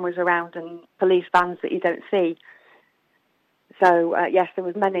lots of cameras around and police vans that you don't see. So, yes, there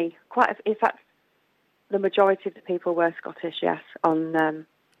was many. In fact, the majority of the people were Scottish, yes, on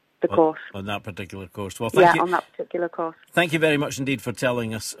the course. On that particular course. Well, thank you. On that particular course. Thank you very much indeed for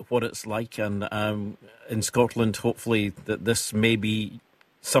telling us what it's like. And in Scotland, hopefully that this may be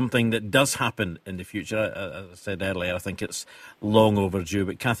something that does happen in the future. As I said earlier, I think it's long overdue.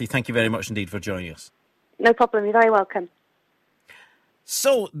 But Kathy, thank you very much indeed for joining us. No problem. You're very welcome.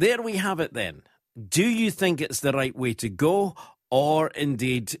 So there we have it then. Do you think it's the right way to go? Or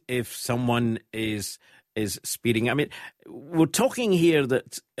indeed, if someone is speeding? I mean, we're talking here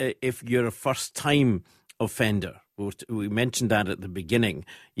that if you're a first-time offender, we mentioned that at the beginning,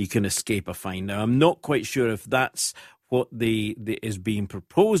 you can escape a fine. Now, I'm not quite sure if that's what is being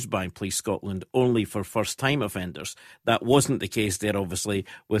proposed by Police Scotland only for first-time offenders. That wasn't the case there, obviously,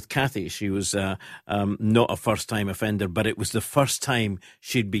 with Kathy. She was not a first-time offender, but it was the first time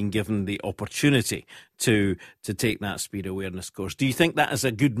she'd been given the opportunity to take that speed awareness course. Do you think that is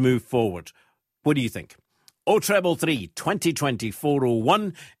a good move forward? What do you think? 0333 2020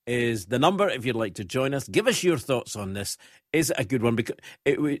 401 is the number if you'd like to join us. Give us your thoughts on this. Is it a good one? Because,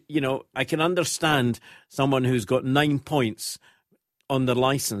 I can understand someone who's got 9 points on their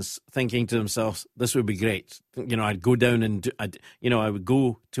licence thinking to themselves, this would be great. I'd go down and, I would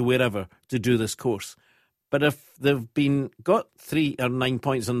go to wherever to do this course. But if they've got 3 or 9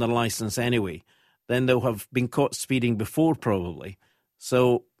 points on their licence anyway, then they'll have been caught speeding before probably.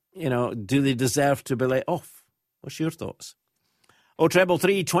 So, do they deserve to be let off? What's your thoughts?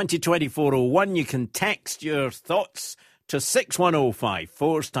 0333 2020 401. You can text your thoughts to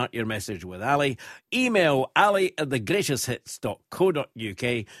 61054. Start your message with Ali. Email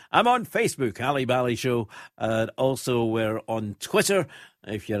ali@thegreatesthits.co.uk. I'm on Facebook, Ali Bally Show. Also, we're on Twitter.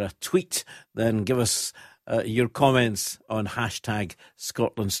 If you're a tweet, then give us your comments on hashtag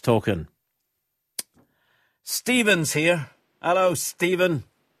Scotland's Talking. Stephen's here. Hello, Stephen.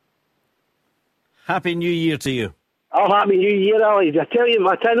 Happy New Year to you. Oh, Happy New Year, Ali. I tell you,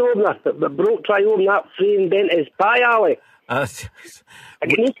 my tin opener broke trying to open that free and bent his pie, Ali. I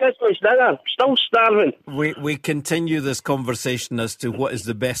get no Christmas dinner. Still starving. We continue this conversation as to what is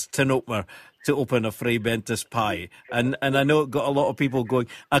the best tin opener to open a Fray Bentis pie. And I know it got a lot of people going.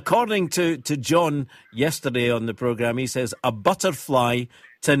 According to John yesterday on the programme, he says a butterfly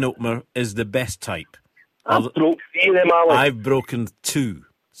tin opener is the best type. I've broke 3 of them, Ali. I've broken 2.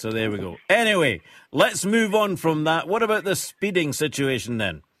 So there we go. Anyway, let's move on from that. What about the speeding situation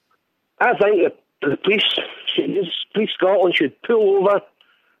then? I think the police Scotland should pull over,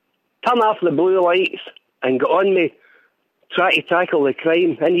 turn off the blue lights and get on with try to tackle the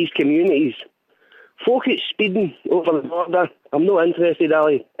crime in these communities. Folk that's speeding over the border, I'm not interested,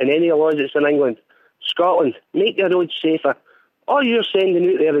 Ali, in any laws that's in England. Scotland, make the roads safer. All you're sending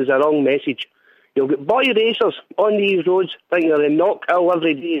out there is a wrong message. You'll get boy racers on these roads thinking they're in knock-kill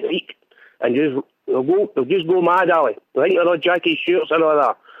every day of the week, and they'll just go mad, Ali. They think they're all Jackie Shorts and all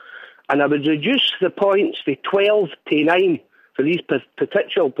that. And I would reduce the points from 12 to 9 for these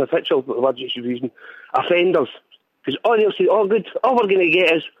potential offenders. Because all they'll say, all we're going to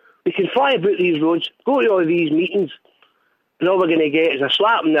get is, we can fly about these roads, go to all these meetings, and all we're going to get is a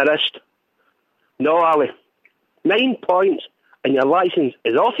slap in the wrist. No, Ali. 9 points and your licence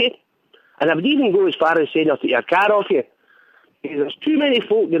is off you. And I would even go as far as saying I'll take your car off you. Because there's too many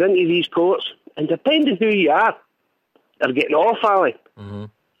folk get into these courts, and depending who you are, they're getting off, Ali. Mm-hmm.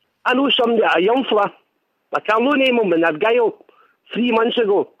 I know somebody, a young fella, I can't name him, in Argyll, 3 months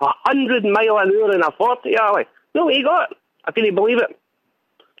ago, 100 mile an hour in a 40, Ali. No, he got it. I couldn't believe it.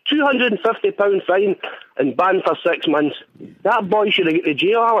 £250 fine and banned for 6 months. That boy should have got to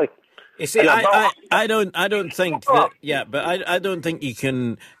jail, Ali. You see, I don't think that. Yeah, but I don't think you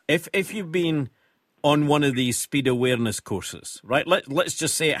can. If you've been on one of these speed awareness courses, right? Let's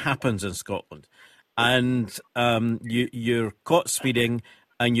just say it happens in Scotland, and you're caught speeding,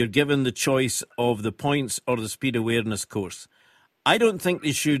 and you're given the choice of the points or the speed awareness course. I don't think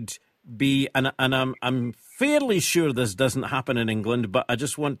they should be, and I'm fairly sure this doesn't happen in England, but I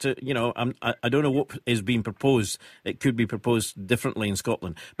just want to, I don't know what is being proposed. It could be proposed differently in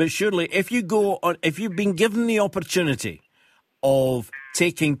Scotland. But surely, if you've been given the opportunity of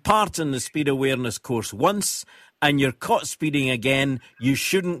taking part in the speed awareness course once and you're caught speeding again, you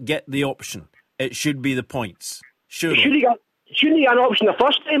shouldn't get the option. It should be the points. Surely. Shouldn't you have an option the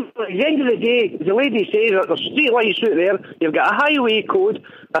first time? At the end of the day, the lady says that there's street lights out there, you've got a highway code,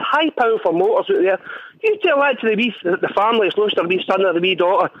 a high power for motors out there. You tell that to the family that's lost their wee son or the wee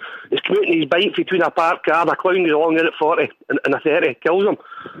daughter is commuting his bike between a parked car and a clown goes along there at 40 and a 30 kills him.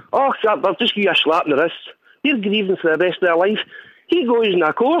 Oh, they'll just give you a slap in the wrist. You're grieving for the rest of their life. He goes in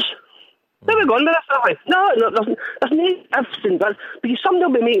a course. Where are we going with this, Ali? No, there's no everything. Because somebody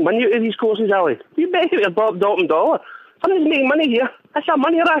will be making money out of these courses, Ali. You bet your Bob Dalton dollar. Somebody's making money here. That's a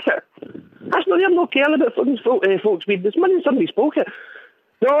money racket. They're not caring about fucking folk speed. There's money in somebody's pocket.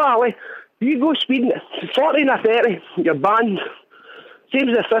 No, Ali, you go speeding at 40 and a 30, you're banned. Same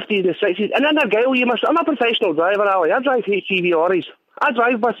as the 50s and the 60s. And in a gale, I'm a professional driver, Ali. I drive HGV lorries. I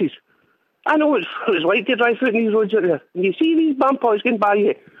drive buses. I know what it's like to drive through these roads out there. And you see these bumpers going by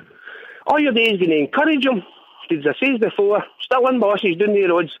you. All your day is going to encourage them, as I said before, still in bosses down the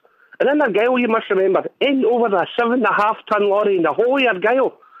roads. And in Argyll, you must remember, in over the 7.5-ton lorry in the whole of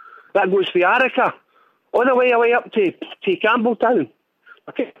Argyll, that goes from Arica all the way away up to Campbelltown.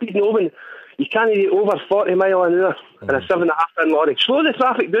 I keep speeding over, you can't get over 40 mile an hour in a 7.5-ton lorry. Slow the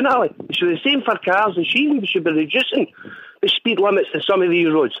traffic down, Ali. It should be the same for cars, and we should be reducing the speed limits in some of these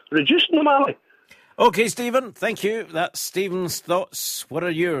roads. Reducing them, Ali. OK, Stephen, thank you. That's Stephen's thoughts. What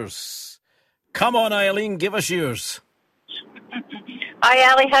are yours? Come on, Eileen, give us yours.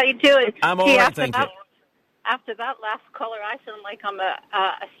 Hi, Ali. How you doing? I'm all right, thank you. After that last caller, I sound like I'm a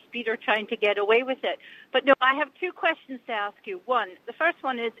speeder trying to get away with it. But no, I have two questions to ask you. One, the first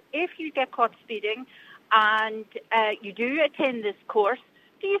one is, if you get caught speeding and you do attend this course,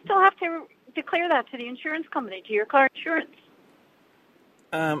 do you still have to declare that to the insurance company, to your car insurance?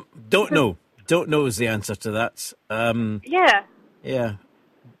 Don't know. Don't know is the answer to that. Yeah. Yeah.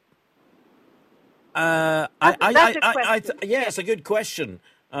 It's a good question,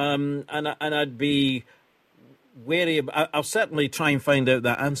 and I'd be wary. I'll certainly try and find out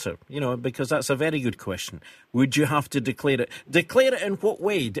that answer. Because that's a very good question. Would you have to declare it? Declare it in what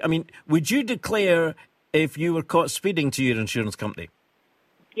way? I mean, would you declare if you were caught speeding to your insurance company?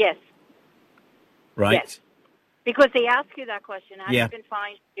 Yes. Right. Yes. Because they ask you that question. Have you been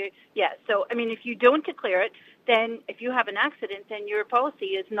fined? Yeah. So, I mean, if you don't declare it, then if you have an accident, then your policy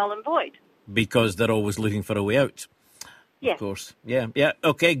is null and void. Because they're always looking for a way out. Yes. Of course. Yeah.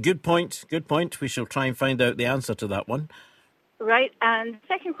 Okay, good point. We shall try and find out the answer to that one. Right. And the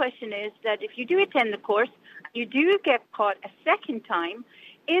second question is that if you do attend the course, you do get caught a second time,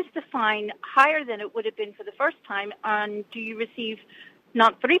 is the fine higher than it would have been for the first time? And do you receive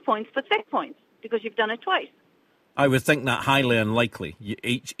not 3 points, but 6 points because you've done it twice? I would think that highly unlikely.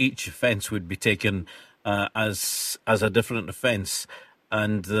 Each offence would be taken as a different offence.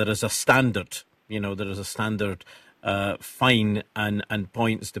 And there is a standard, there is a standard fine and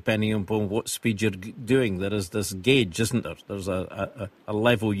points depending upon what speed you're doing. There is this gauge, isn't there? There's a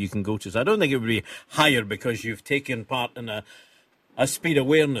level you can go to. So I don't think it would be higher because you've taken part in a speed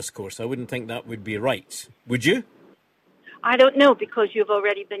awareness course. I wouldn't think that would be right. Would you? I don't know, because you've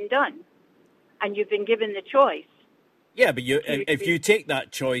already been done and you've been given the choice. Yeah, but if you take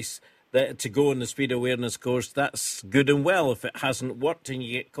that choice to go on the speed awareness course, that's good and well. If it hasn't worked and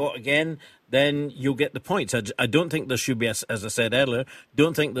you get caught again, then you'll get the points. I don't think there should be, as I said earlier,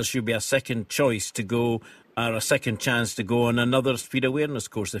 don't think there should be a second choice to go, or a second chance to go on another speed awareness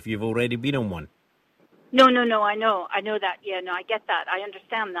course if you've already been on one. No, I know that. Yeah, no, I get that. I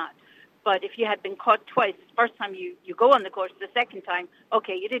understand that. But if you had been caught twice, the first time you go on the course, the second time,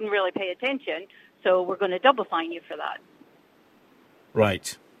 okay, you didn't really pay attention, so we're going to double fine you for that.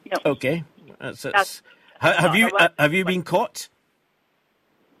 Right. Okay. Have you been caught?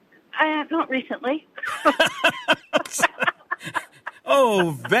 Not recently.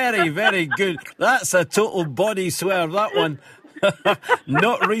 Oh, very, very good. That's a total body swerve, that one.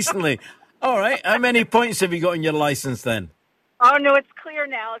 Not recently. All right. How many points have you got on your licence then? Oh, no, it's clear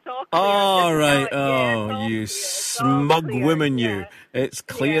now. It's all clear. All right. Oh, you smug woman, you. It's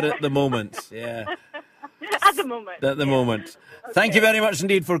clear at the moment. Yeah. At the moment. At the moment. Okay. Thank you very much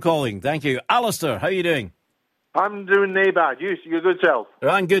indeed for calling. Thank you. Alistair, how are you doing? I'm doing no bad. You're good self.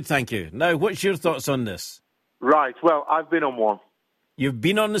 I'm good, thank you. Now, what's your thoughts on this? Right. Well, I've been on one. You've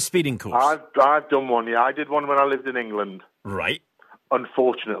been on the speeding course? I've done one, yeah. I did one when I lived in England. Right.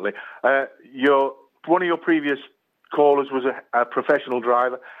 Unfortunately. One of your previous callers was a professional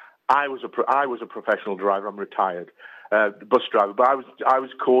driver. I was a professional driver. I'm retired, bus driver. But I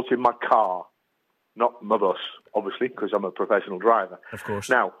was caught in my car, not my bus, obviously, because I'm a professional driver. Of course.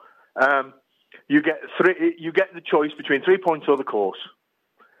 Now, you get the choice between 3 points or the course.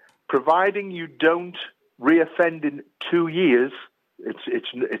 Providing you don't reoffend in 2 years,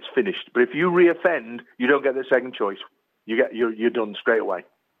 it's finished. But if you reoffend, you don't get the second choice. you're done straight away.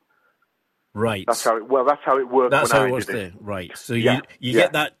 Right. That's how it worked. That's when how I it works did there. it. Right. So you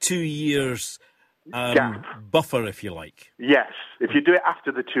get that 2 years buffer, if you like. Yes. If you do it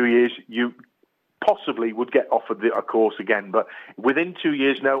after the 2 years, you possibly would get offered a course again. But within 2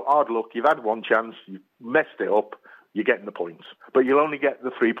 years, no, hard luck. You've had one chance. You've messed it up. You're getting the points. But you'll only get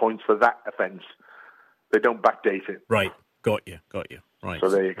the 3 points for that offence. They don't backdate it. Right. Got you. Right. So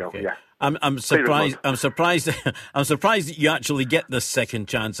there you go. Okay. Yeah. I'm surprised. I'm surprised that you actually get this second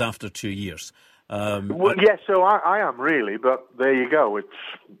chance after 2 years. So I am really, but there you go.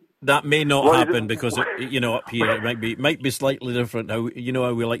 That may not happen because up here it might be slightly different. How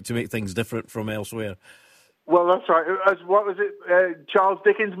we like to make things different from elsewhere. Well, that's right. What was it? Charles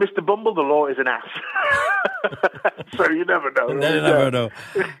Dickens, Mr. Bumble, the law is an ass. So you never know. You never know.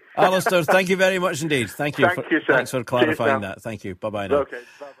 Alistair, thank you very much indeed. Thank you. Thanks for clarifying that. Thank you. Bye-bye now. Okay,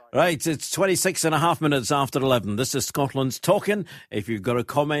 bye-bye. Right, it's 26 and a half minutes after 11. This is Scotland's Talking. If you've got a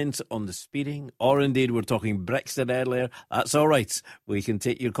comment on the speeding, or indeed we're talking Brexit earlier, that's all right. We can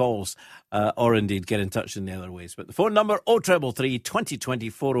take your calls, or indeed get in touch in the other ways. But the phone number, 0333 2020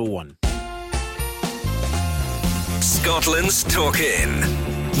 401. Scotland's Talking,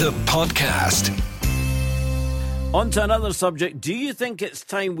 the podcast. On to another subject. Do you think it's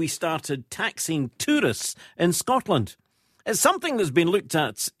time we started taxing tourists in Scotland? It's something that's been looked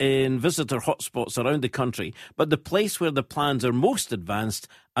at in visitor hotspots around the country, but the place where the plans are most advanced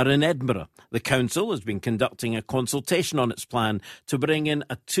are in Edinburgh. The council has been conducting a consultation on its plan to bring in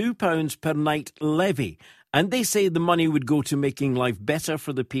a £2 per night levy. And they say the money would go to making life better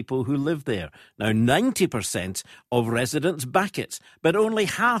for the people who live there. Now, 90% of residents back it, but only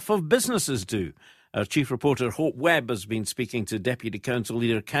half of businesses do. Our chief reporter, Hope Webb, has been speaking to Deputy Council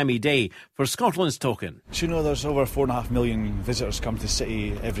Leader Cammy Day for Scotland's Talking. So there's over 4.5 million visitors come to the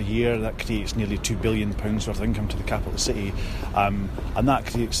city every year. That creates nearly £2 billion worth of income to the capital city. And that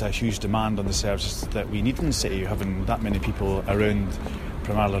creates a huge demand on the services that we need in the city, having that many people around,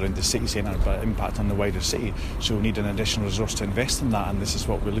 primarily around the city centre, but impact on the wider city. So we need an additional resource to invest in that, and this is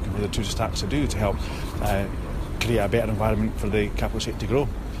what we're looking for the tourist tax to do, to help create a better environment for the capital city to grow.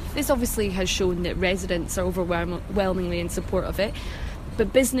 This obviously has shown that residents are overwhelmingly in support of it,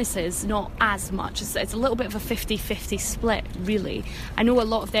 but businesses not as much. It's a little bit of a 50-50 split, really. I know a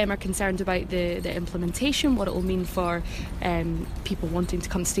lot of them are concerned about the implementation, what it will mean for people wanting to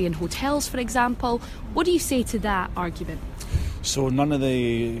come stay in hotels, for example. What do you say to that argument? So none of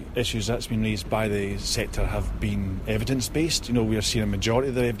the issues that's been raised by the sector have been evidence-based. We are seeing a majority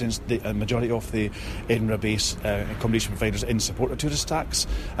of the evidence, a majority of the Edinburgh-based accommodation providers in support of tourist tax.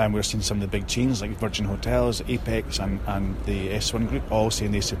 And we're seeing some of the big chains like Virgin Hotels, Apex and the S1 Group all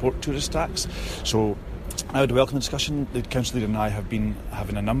saying they support tourist tax. So I would welcome the discussion. The council leader and I have been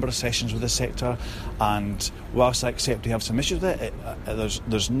having a number of sessions with the sector, and whilst I accept we have some issues with it,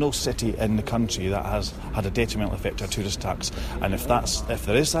 there's no city in the country that has had a detrimental effect to a tourist tax, and if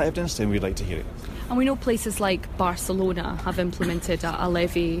there is that evidence, then we'd like to hear it. And we know places like Barcelona have implemented a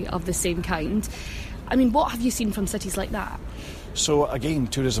levy of the same kind. I mean, what have you seen from cities like that? So again,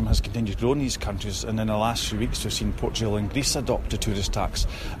 tourism has continued to grow in these countries, and in the last few weeks we've seen Portugal and Greece adopt a tourist tax,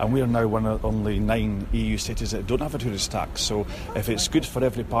 and we are now one of only 9 EU cities that don't have a tourist tax. So if it's good for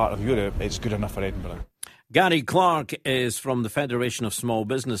every part of Europe, it's good enough for Edinburgh. Gary Clark is from the Federation of Small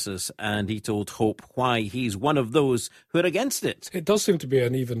Businesses, and he told Hope why he's one of those who are against it. It does seem to be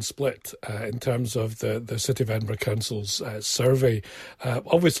an even split in terms of the City of Edinburgh Council's survey.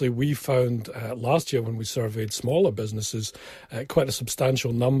 Obviously, we found last year when we surveyed smaller businesses quite a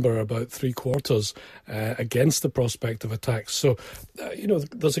substantial number, about 3/4, against the prospect of a tax. So,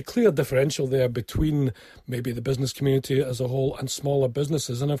 there's a clear differential there between maybe the business community as a whole and smaller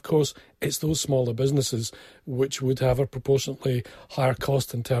businesses. And of course, it's those smaller businesses which would have a proportionately higher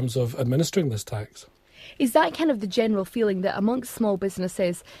cost in terms of administering this tax. Is that kind of the general feeling that amongst small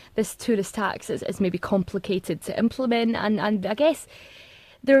businesses, this tourist tax is maybe complicated to implement, and I guess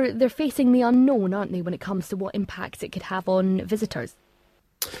they're facing the unknown, aren't they, when it comes to what impact it could have on visitors?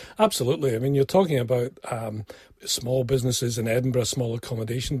 Absolutely. I mean, you're talking about small businesses in Edinburgh, small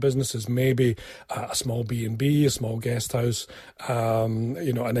accommodation businesses, maybe a small B&B, a small guest house, an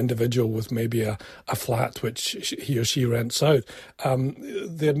individual with maybe a flat which he or she rents out.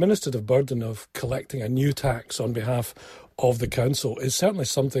 The administrative burden of collecting a new tax on behalf of the council is certainly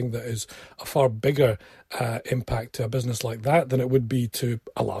something that is a far bigger impact to a business like that than it would be to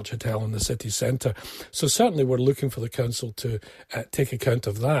a large hotel in the city centre. So certainly we're looking for the council to take account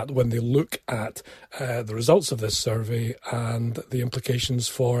of that when they look at the results of this survey and the implications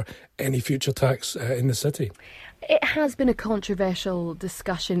for any future tax in the city. It has been a controversial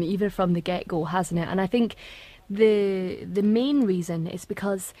discussion even from the get-go, hasn't it? And I think the main reason is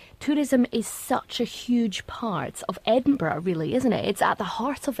because tourism is such a huge part of Edinburgh, really, isn't it? It's at the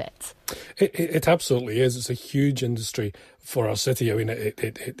heart of it. It absolutely is. It's a huge industry for our city. I mean,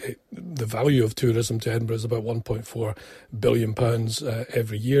 the value of tourism to Edinburgh is about £1.4 billion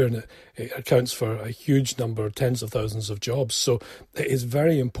every year, and it accounts for a huge number, tens of thousands of jobs. So it is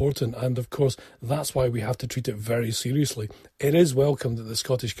very important, and of course, that's why we have to treat it very seriously. It is welcome that the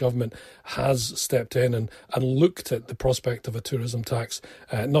Scottish Government has stepped in and looked at the prospect of a tourism tax,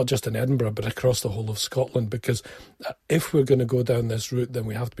 not just in Edinburgh, but across the whole of Scotland, because if we're going to go down this route, then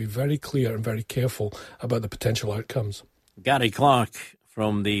we have to be very clear and very careful about the potential outcomes. Gary Clark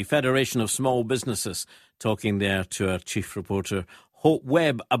from the Federation of Small Businesses talking there to our chief reporter, Hope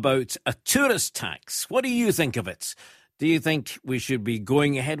Webb, about a tourist tax. What do you think of it? Do you think we should be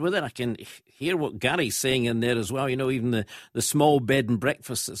going ahead with it? I can hear what Gary's saying in there as well. You know, even the small bed and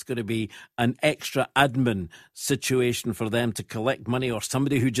breakfast, it's going to be an extra admin situation for them to collect money, or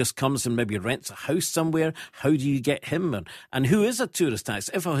somebody who just comes and maybe rents a house somewhere. How do you get him? And who is a tourist tax?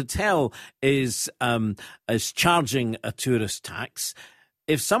 If a hotel is charging a tourist tax,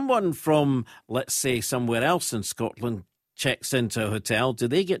 if someone from, let's say, somewhere else in Scotland checks into a hotel, do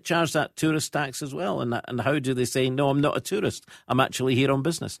they get charged that tourist tax as well? And how do they say, no, I'm not a tourist, I'm actually here on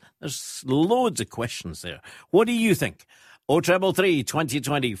business? There's loads of questions there. What do you think? 0333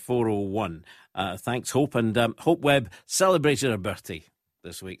 2020 401. Thanks, Hope. And Hope Webb celebrated her birthday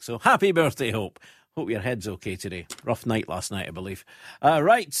this week. So happy birthday, Hope. Hope your head's okay today. Rough night last night, I believe.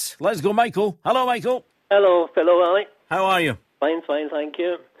 Right, let's go, Michael. Hello, Michael. Hello, Ali. How are you? Fine, thank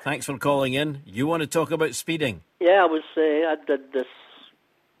you. Thanks for calling in. You want to talk about speeding? Yeah, I did this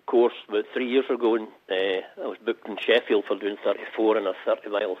course about 3 years ago, and I was booked in Sheffield for doing 34 in a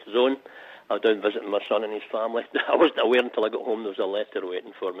 30-mile zone. I was down visiting my son and his family. I wasn't aware until I got home there was a letter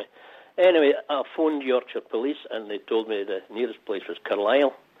waiting for me. Anyway, I phoned Yorkshire Police, and they told me the nearest place was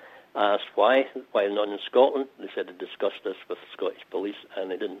Carlisle. I asked why not in Scotland. They said they discussed this with Scottish Police,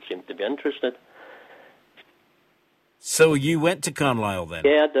 and they didn't seem to be interested. So you went to Carlisle then?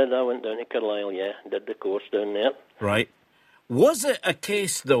 Yeah, I did. I went down to Carlisle, did the course down there. Right. Was it a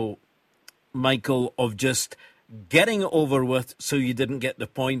case, though, Michael, of just getting it over with so you didn't get the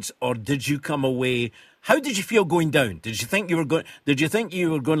points, or did you come away... How did you feel going down? Did you think you were going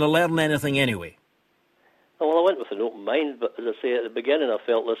to learn anything anyway? Well, I went with an open mind, but as I say, at the beginning I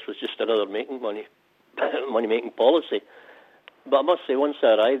felt this was just another money-making policy. But I must say, once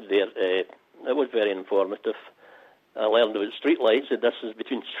I arrived there, it was very informative. I learned about streetlights, the distance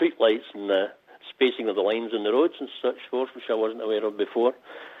between streetlights and spacing of the lines on the roads and such forth, which I wasn't aware of before.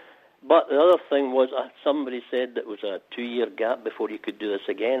 But the other thing was, somebody said that it was a 2-year gap before you could do this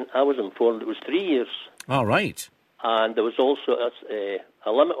again. I was informed it was 3 years. All right. And there was also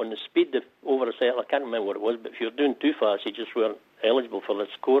a limit on the speed over a certain, I can't remember what it was, but if you're doing too fast, you just weren't eligible for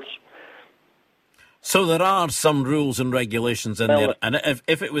this course. So there are some rules and regulations in there, and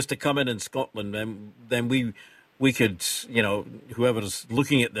if it was to come in Scotland, then we could, whoever's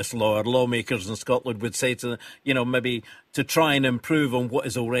looking at this law, or lawmakers in Scotland would say to, maybe to try and improve on what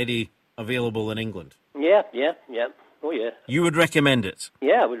is already available in England. Yeah. Oh, yeah. You would recommend it?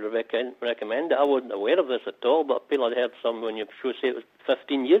 Yeah, I would recommend it. I wasn't aware of this at all, but people had heard some when you say it was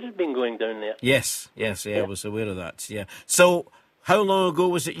 15 years it's been going down there. Yes, I was aware of that, yeah. So how long ago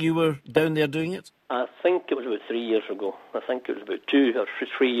was it you were down there doing it? I think it was about 3 years ago. I think it was about 2 or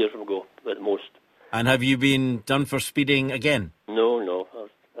 3 years ago at most. And have you been done for speeding again? No.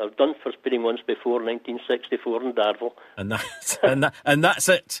 I've done for speeding once before, 1964 in Darvel. And that's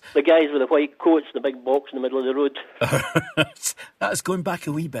it? The guys with the white coats, the big box in the middle of the road. That's going back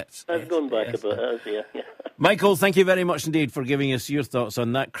a wee bit. That's going back a bit, yeah. Michael, thank you very much indeed for giving us your thoughts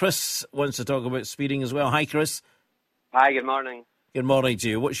on that. Chris wants to talk about speeding as well. Hi, Chris. Hi, good morning. Good morning to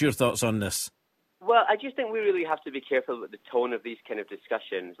you. What's your thoughts on this? Well, I just think we really have to be careful with the tone of these kind of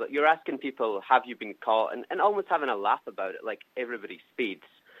discussions. Like, you're asking people, have you been caught, and almost having a laugh about it, like everybody speeds.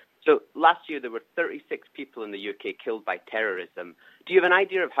 So last year there were 36 people in the UK killed by terrorism. Do you have an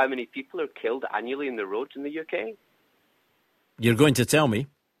idea of how many people are killed annually in the roads in the UK? You're going to tell me?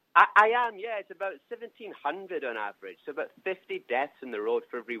 I am, yeah. It's about 1,700 on average. So about 50 deaths in the road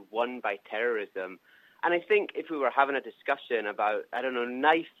for every one by terrorism. And I think if we were having a discussion about,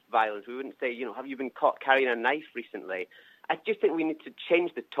 knife violence, we wouldn't say, have you been caught carrying a knife recently? I just think we need to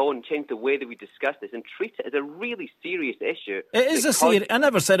change the tone, change the way that we discuss this, and treat it as a really serious issue. It is I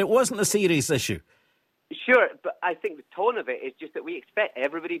never said it wasn't a serious issue. Sure, but I think the tone of it is just that we expect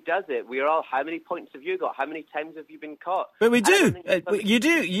everybody does it. We are all, how many points have you got? How many times have you been caught? But we do. You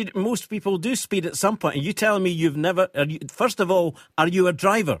do. Most people do speed at some point. Are you telling me you've never... First of all, are you a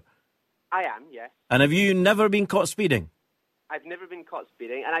driver? I am, yes. And have you never been caught speeding? I've never been caught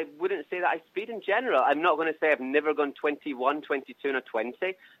speeding, and I wouldn't say that I speed in general. I'm not going to say I've never gone 21, 22 and a 20,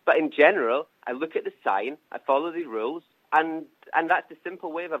 but in general, I look at the sign, I follow the rules, and that's the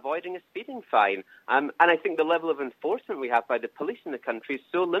simple way of avoiding a speeding fine. And I think the level of enforcement we have by the police in the country is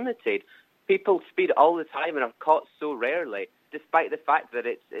so limited. People speed all the time and are caught so rarely, despite the fact that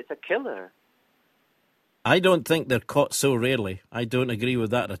it's a killer. I don't think they're caught so rarely. I don't agree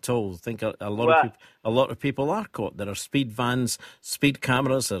with that at all. I think a lot of people are caught. There are speed vans, speed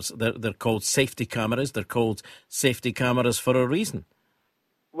cameras. They're called safety cameras. They're called safety cameras for a reason.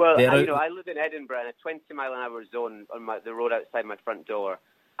 Well, I live in Edinburgh in a 20-mile-an-hour zone on the road outside my front door,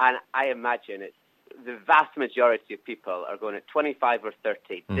 and I imagine the vast majority of people are going at 25 or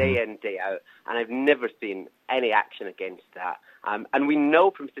 30 day in, day out, and I've never seen any action against that. And we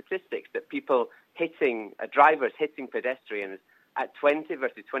know from statistics that drivers hitting pedestrians at 20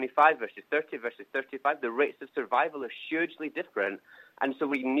 versus 25 versus 30 versus 35, the rates of survival are hugely different. And so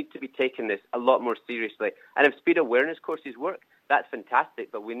we need to be taking this a lot more seriously. And if speed awareness courses work, that's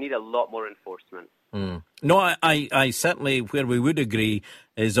fantastic, but we need a lot more enforcement. No, I certainly, where we would agree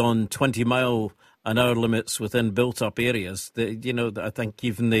is on 20-mile-an-hour limits within built-up areas. I think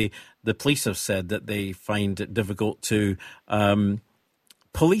even the police have said that they find it difficult to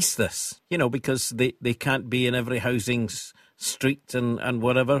police this, because they can't be in every housing street and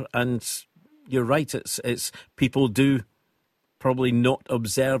whatever. And you're right, it's people do probably not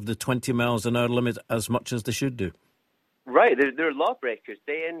observe the 20 miles an hour limit as much as they should do. Right, there are lawbreakers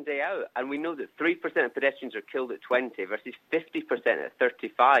day in, day out, and we know that 3% of pedestrians are killed at 20 versus 50% at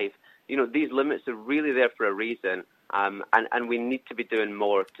 35. These limits are really there for a reason, and we need to be doing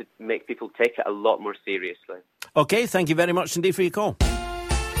more to make people take it a lot more seriously. OK, thank you very much indeed for your call.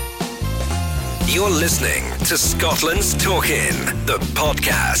 You're listening to Scotland's Talkin', the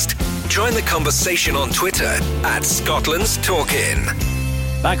podcast. Join the conversation on Twitter at Scotland's Talkin'.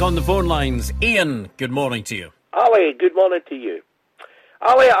 Back on the phone lines, Ian, good morning to you. Ali, good morning to you.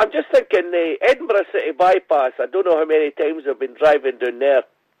 Ali, I'm just thinking the Edinburgh City bypass, I don't know how many times I've been driving down there.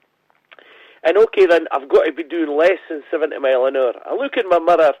 And okay then, I've got to be doing less than 70 mile an hour. I look in my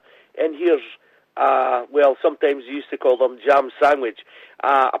mirror and here's, sometimes you used to call them jam sandwich,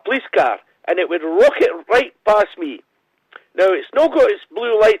 a police car, and it would rocket right past me. Now, it's not got its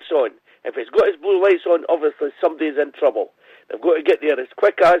blue lights on. If it's got its blue lights on, obviously somebody's in trouble. They've got to get there as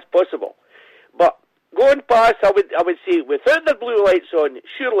quick as possible. But going past, I would say, without the blue lights on,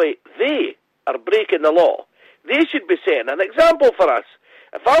 surely they are breaking the law. They should be setting an example for us.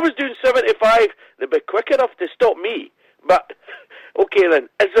 If I was doing 75, they'd be quick enough to stop me. But, okay then,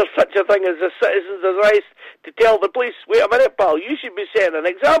 is there such a thing as a citizen's right to tell the police, wait a minute, pal, you should be setting an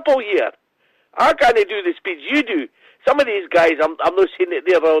example here. I can't do the speeds you do. Some of these guys, I'm not saying that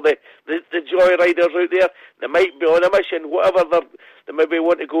they're all the joyriders out there. They might be on a mission, whatever they maybe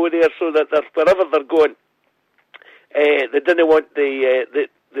want to go there so that wherever they're going, they didn't want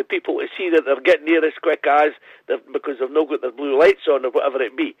the people to see that they're getting there as quick as because they've not got their blue lights on or whatever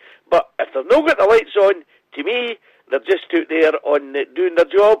it be. But if they've not got the lights on, to me, they're just out there on doing their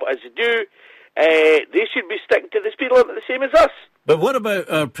job as they do. They should be sticking to the speed limit the same as us. But what about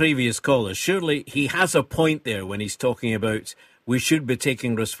our previous caller? Surely he has a point there when he's talking about we should be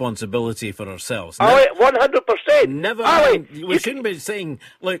taking responsibility for ourselves. 100%. Never. We shouldn't be saying,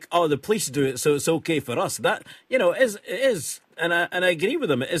 look, the police do it, so it's okay for us. That, is, and I agree with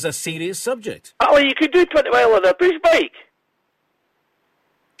him, it is a serious subject. Ali, you could do 20 mile on a push bike.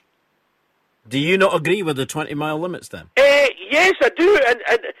 Do you not agree with the 20-mile limits then? Yes, I do,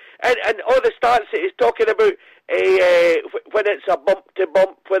 and all the stats that he's talking about, when it's a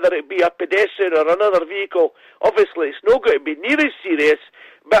bump-to-bump, whether it be a pedestrian or another vehicle, obviously it's not going to be near as serious,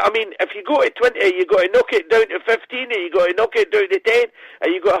 but I mean, if you go to 20, you've got to knock it down to 15, and you've got to knock it down to 10,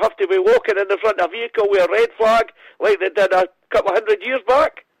 and you've got to have to be walking in the front of a vehicle with a red flag, like they did a couple of 100 years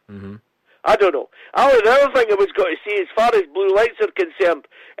back. Mm-hmm. I don't know. The other thing I was going to say, as far as blue lights are concerned,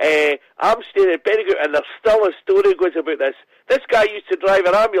 I'm staying in Pennycook, and there's still a story goes about this. This guy used to drive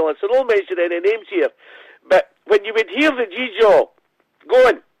an ambulance, and I won't mention any names here, but when you would hear the G-Jaw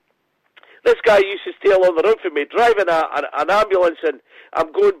going, this guy used to stay along the road for me, driving an ambulance, and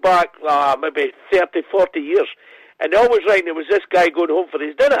I'm going back maybe 30, 40 years, and I was writing it was this guy going home for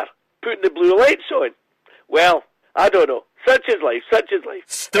his dinner, putting the blue lights on. Well, I don't know. Such is life, such is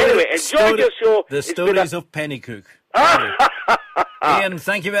life. Anyway, enjoy your show. The stories of Pennycook. Ian,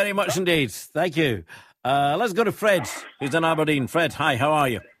 thank you very much indeed. Thank you. Let's go to Fred, who's in Aberdeen. Fred, hi, how are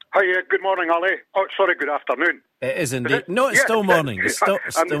you? Hi, good morning, Ali. Oh, sorry, good afternoon. It is indeed. No, it's still morning. It's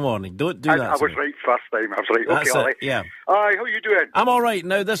still morning. Don't do that. I was right first time. I was right. That's okay, Ali. yeah. Hi, how are you doing? I'm all right.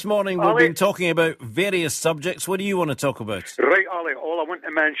 Now, this morning we've Ali? been talking about various subjects. What do you want to talk about? Right, Ali. All I want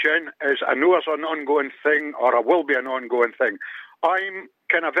to mention is I know it's an ongoing thing, or it will be an ongoing thing. I'm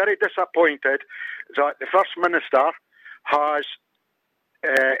kind of very disappointed that the First Minister has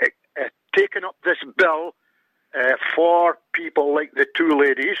taken up this bill for people like the two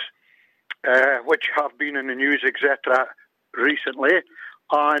ladies, which have been in the news, etc., recently,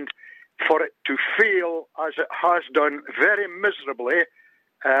 and for it to fail as it has done very miserably,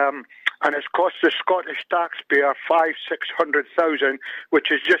 and it's cost the Scottish taxpayer 500,000-600,000,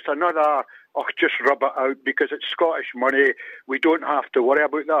 which is just another, just rub it out because it's Scottish money. We don't have to worry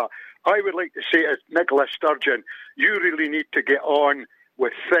about that. I would like to say to Nicola Sturgeon, you really need to get on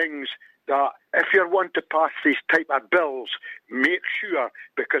with things that if you want to pass these type of bills, make sure,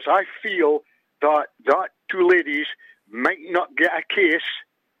 because I feel that two ladies might not get a case,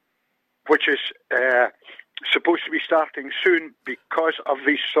 which is supposed to be starting soon because of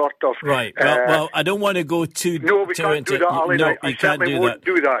these sort of... Right. Well, I don't want to go too... No, we can't do that, Ali. No, I you can't do won't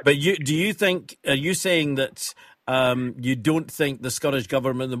do that. But do you think... Are you saying that you don't think the Scottish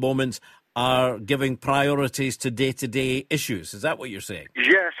Government at the moment are giving priorities to day-to-day issues? Is that what you're saying?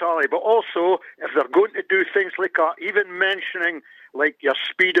 Yes, Ali, but also, if they're going to do things like that, even mentioning like your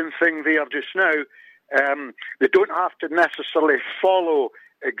speeding thing there just now, they don't have to necessarily follow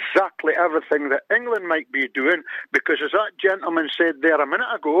exactly everything that England might be doing, because as that gentleman said there a minute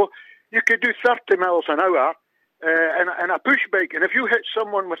ago, you could do 30 miles an hour in a push bike, and if you hit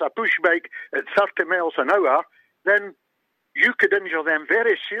someone with a push bike at 30 miles an hour, then you could injure them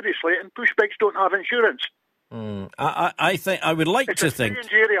very seriously, and push bikes don't have insurance. I think I would like it's to a think.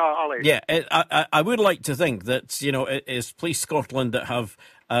 strange area, Ali. Yeah, I would like to think that it is Police Scotland that have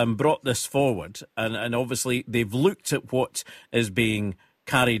brought this forward, and obviously they've looked at what is being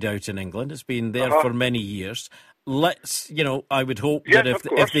carried out in England. It's been there for many years. I would hope that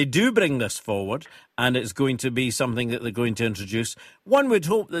if they do bring this forward and it's going to be something that they're going to introduce, one would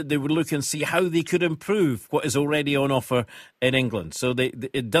hope that they would look and see how they could improve what is already on offer in England. So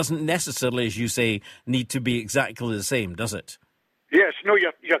it doesn't necessarily, as you say, need to be exactly the same, does it? Yes, no,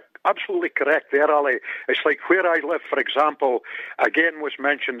 you're absolutely correct there, Ali. It's like where I live, for example, again was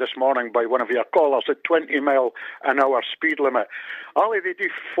mentioned this morning by one of your callers, a 20-mile-an-hour speed limit. Ali, they do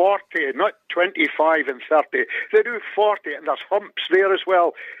 40, not 25 and 30. They do 40, and there's humps there as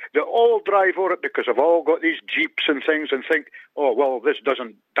well. They all drive over it because they've all got these Jeeps and things and think, oh, well, this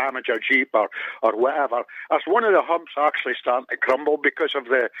doesn't damage a Jeep or whatever. As one of the humps actually starting to crumble because of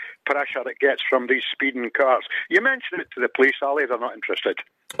the pressure it gets from these speeding cars. You mentioned it to the police, Ali, they're not interested.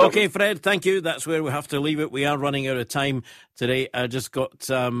 OK, Fred, thank you. That's where we have to leave it. We are running out of time today. I just got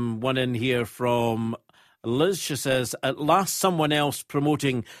one in here from Liz. She says, at last someone else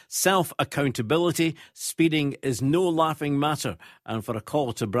promoting self-accountability. Speeding is no laughing matter. And for a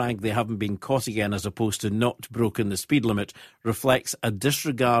call to brag they haven't been caught again as opposed to not broken the speed limit reflects a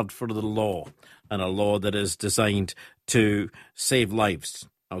disregard for the law, and a law that is designed to save lives.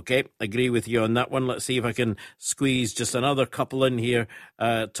 OK, agree with you on that one. Let's see if I can squeeze just another couple in here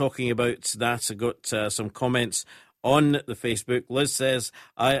talking about that. I got some comments on the Facebook. Liz says,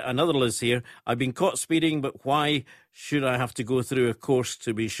 another Liz here, I've been caught speeding, but why should I have to go through a course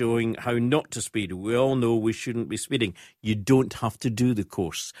to be showing how not to speed? We all know we shouldn't be speeding. You don't have to do the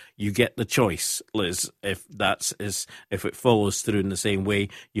course. You get the choice, Liz, if it follows through in the same way.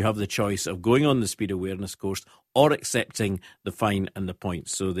 You have the choice of going on the speed awareness course or accepting the fine and the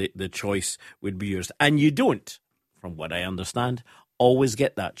points. So the choice would be yours. And you don't, from what I understand, always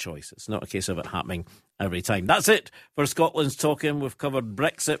get that choice. It's not a case of it happening every time. That's it for Scotland's Talking. We've covered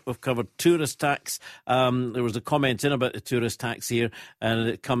Brexit. We've covered tourist tax. There was a comment in about the tourist tax here, and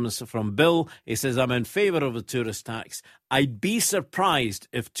it comes from Bill. He says, I'm in favour of the tourist tax. I'd be surprised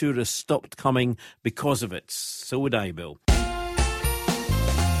if tourists stopped coming because of it. So would I, Bill.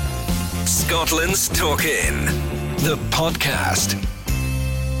 Scotland's Talking, the podcast.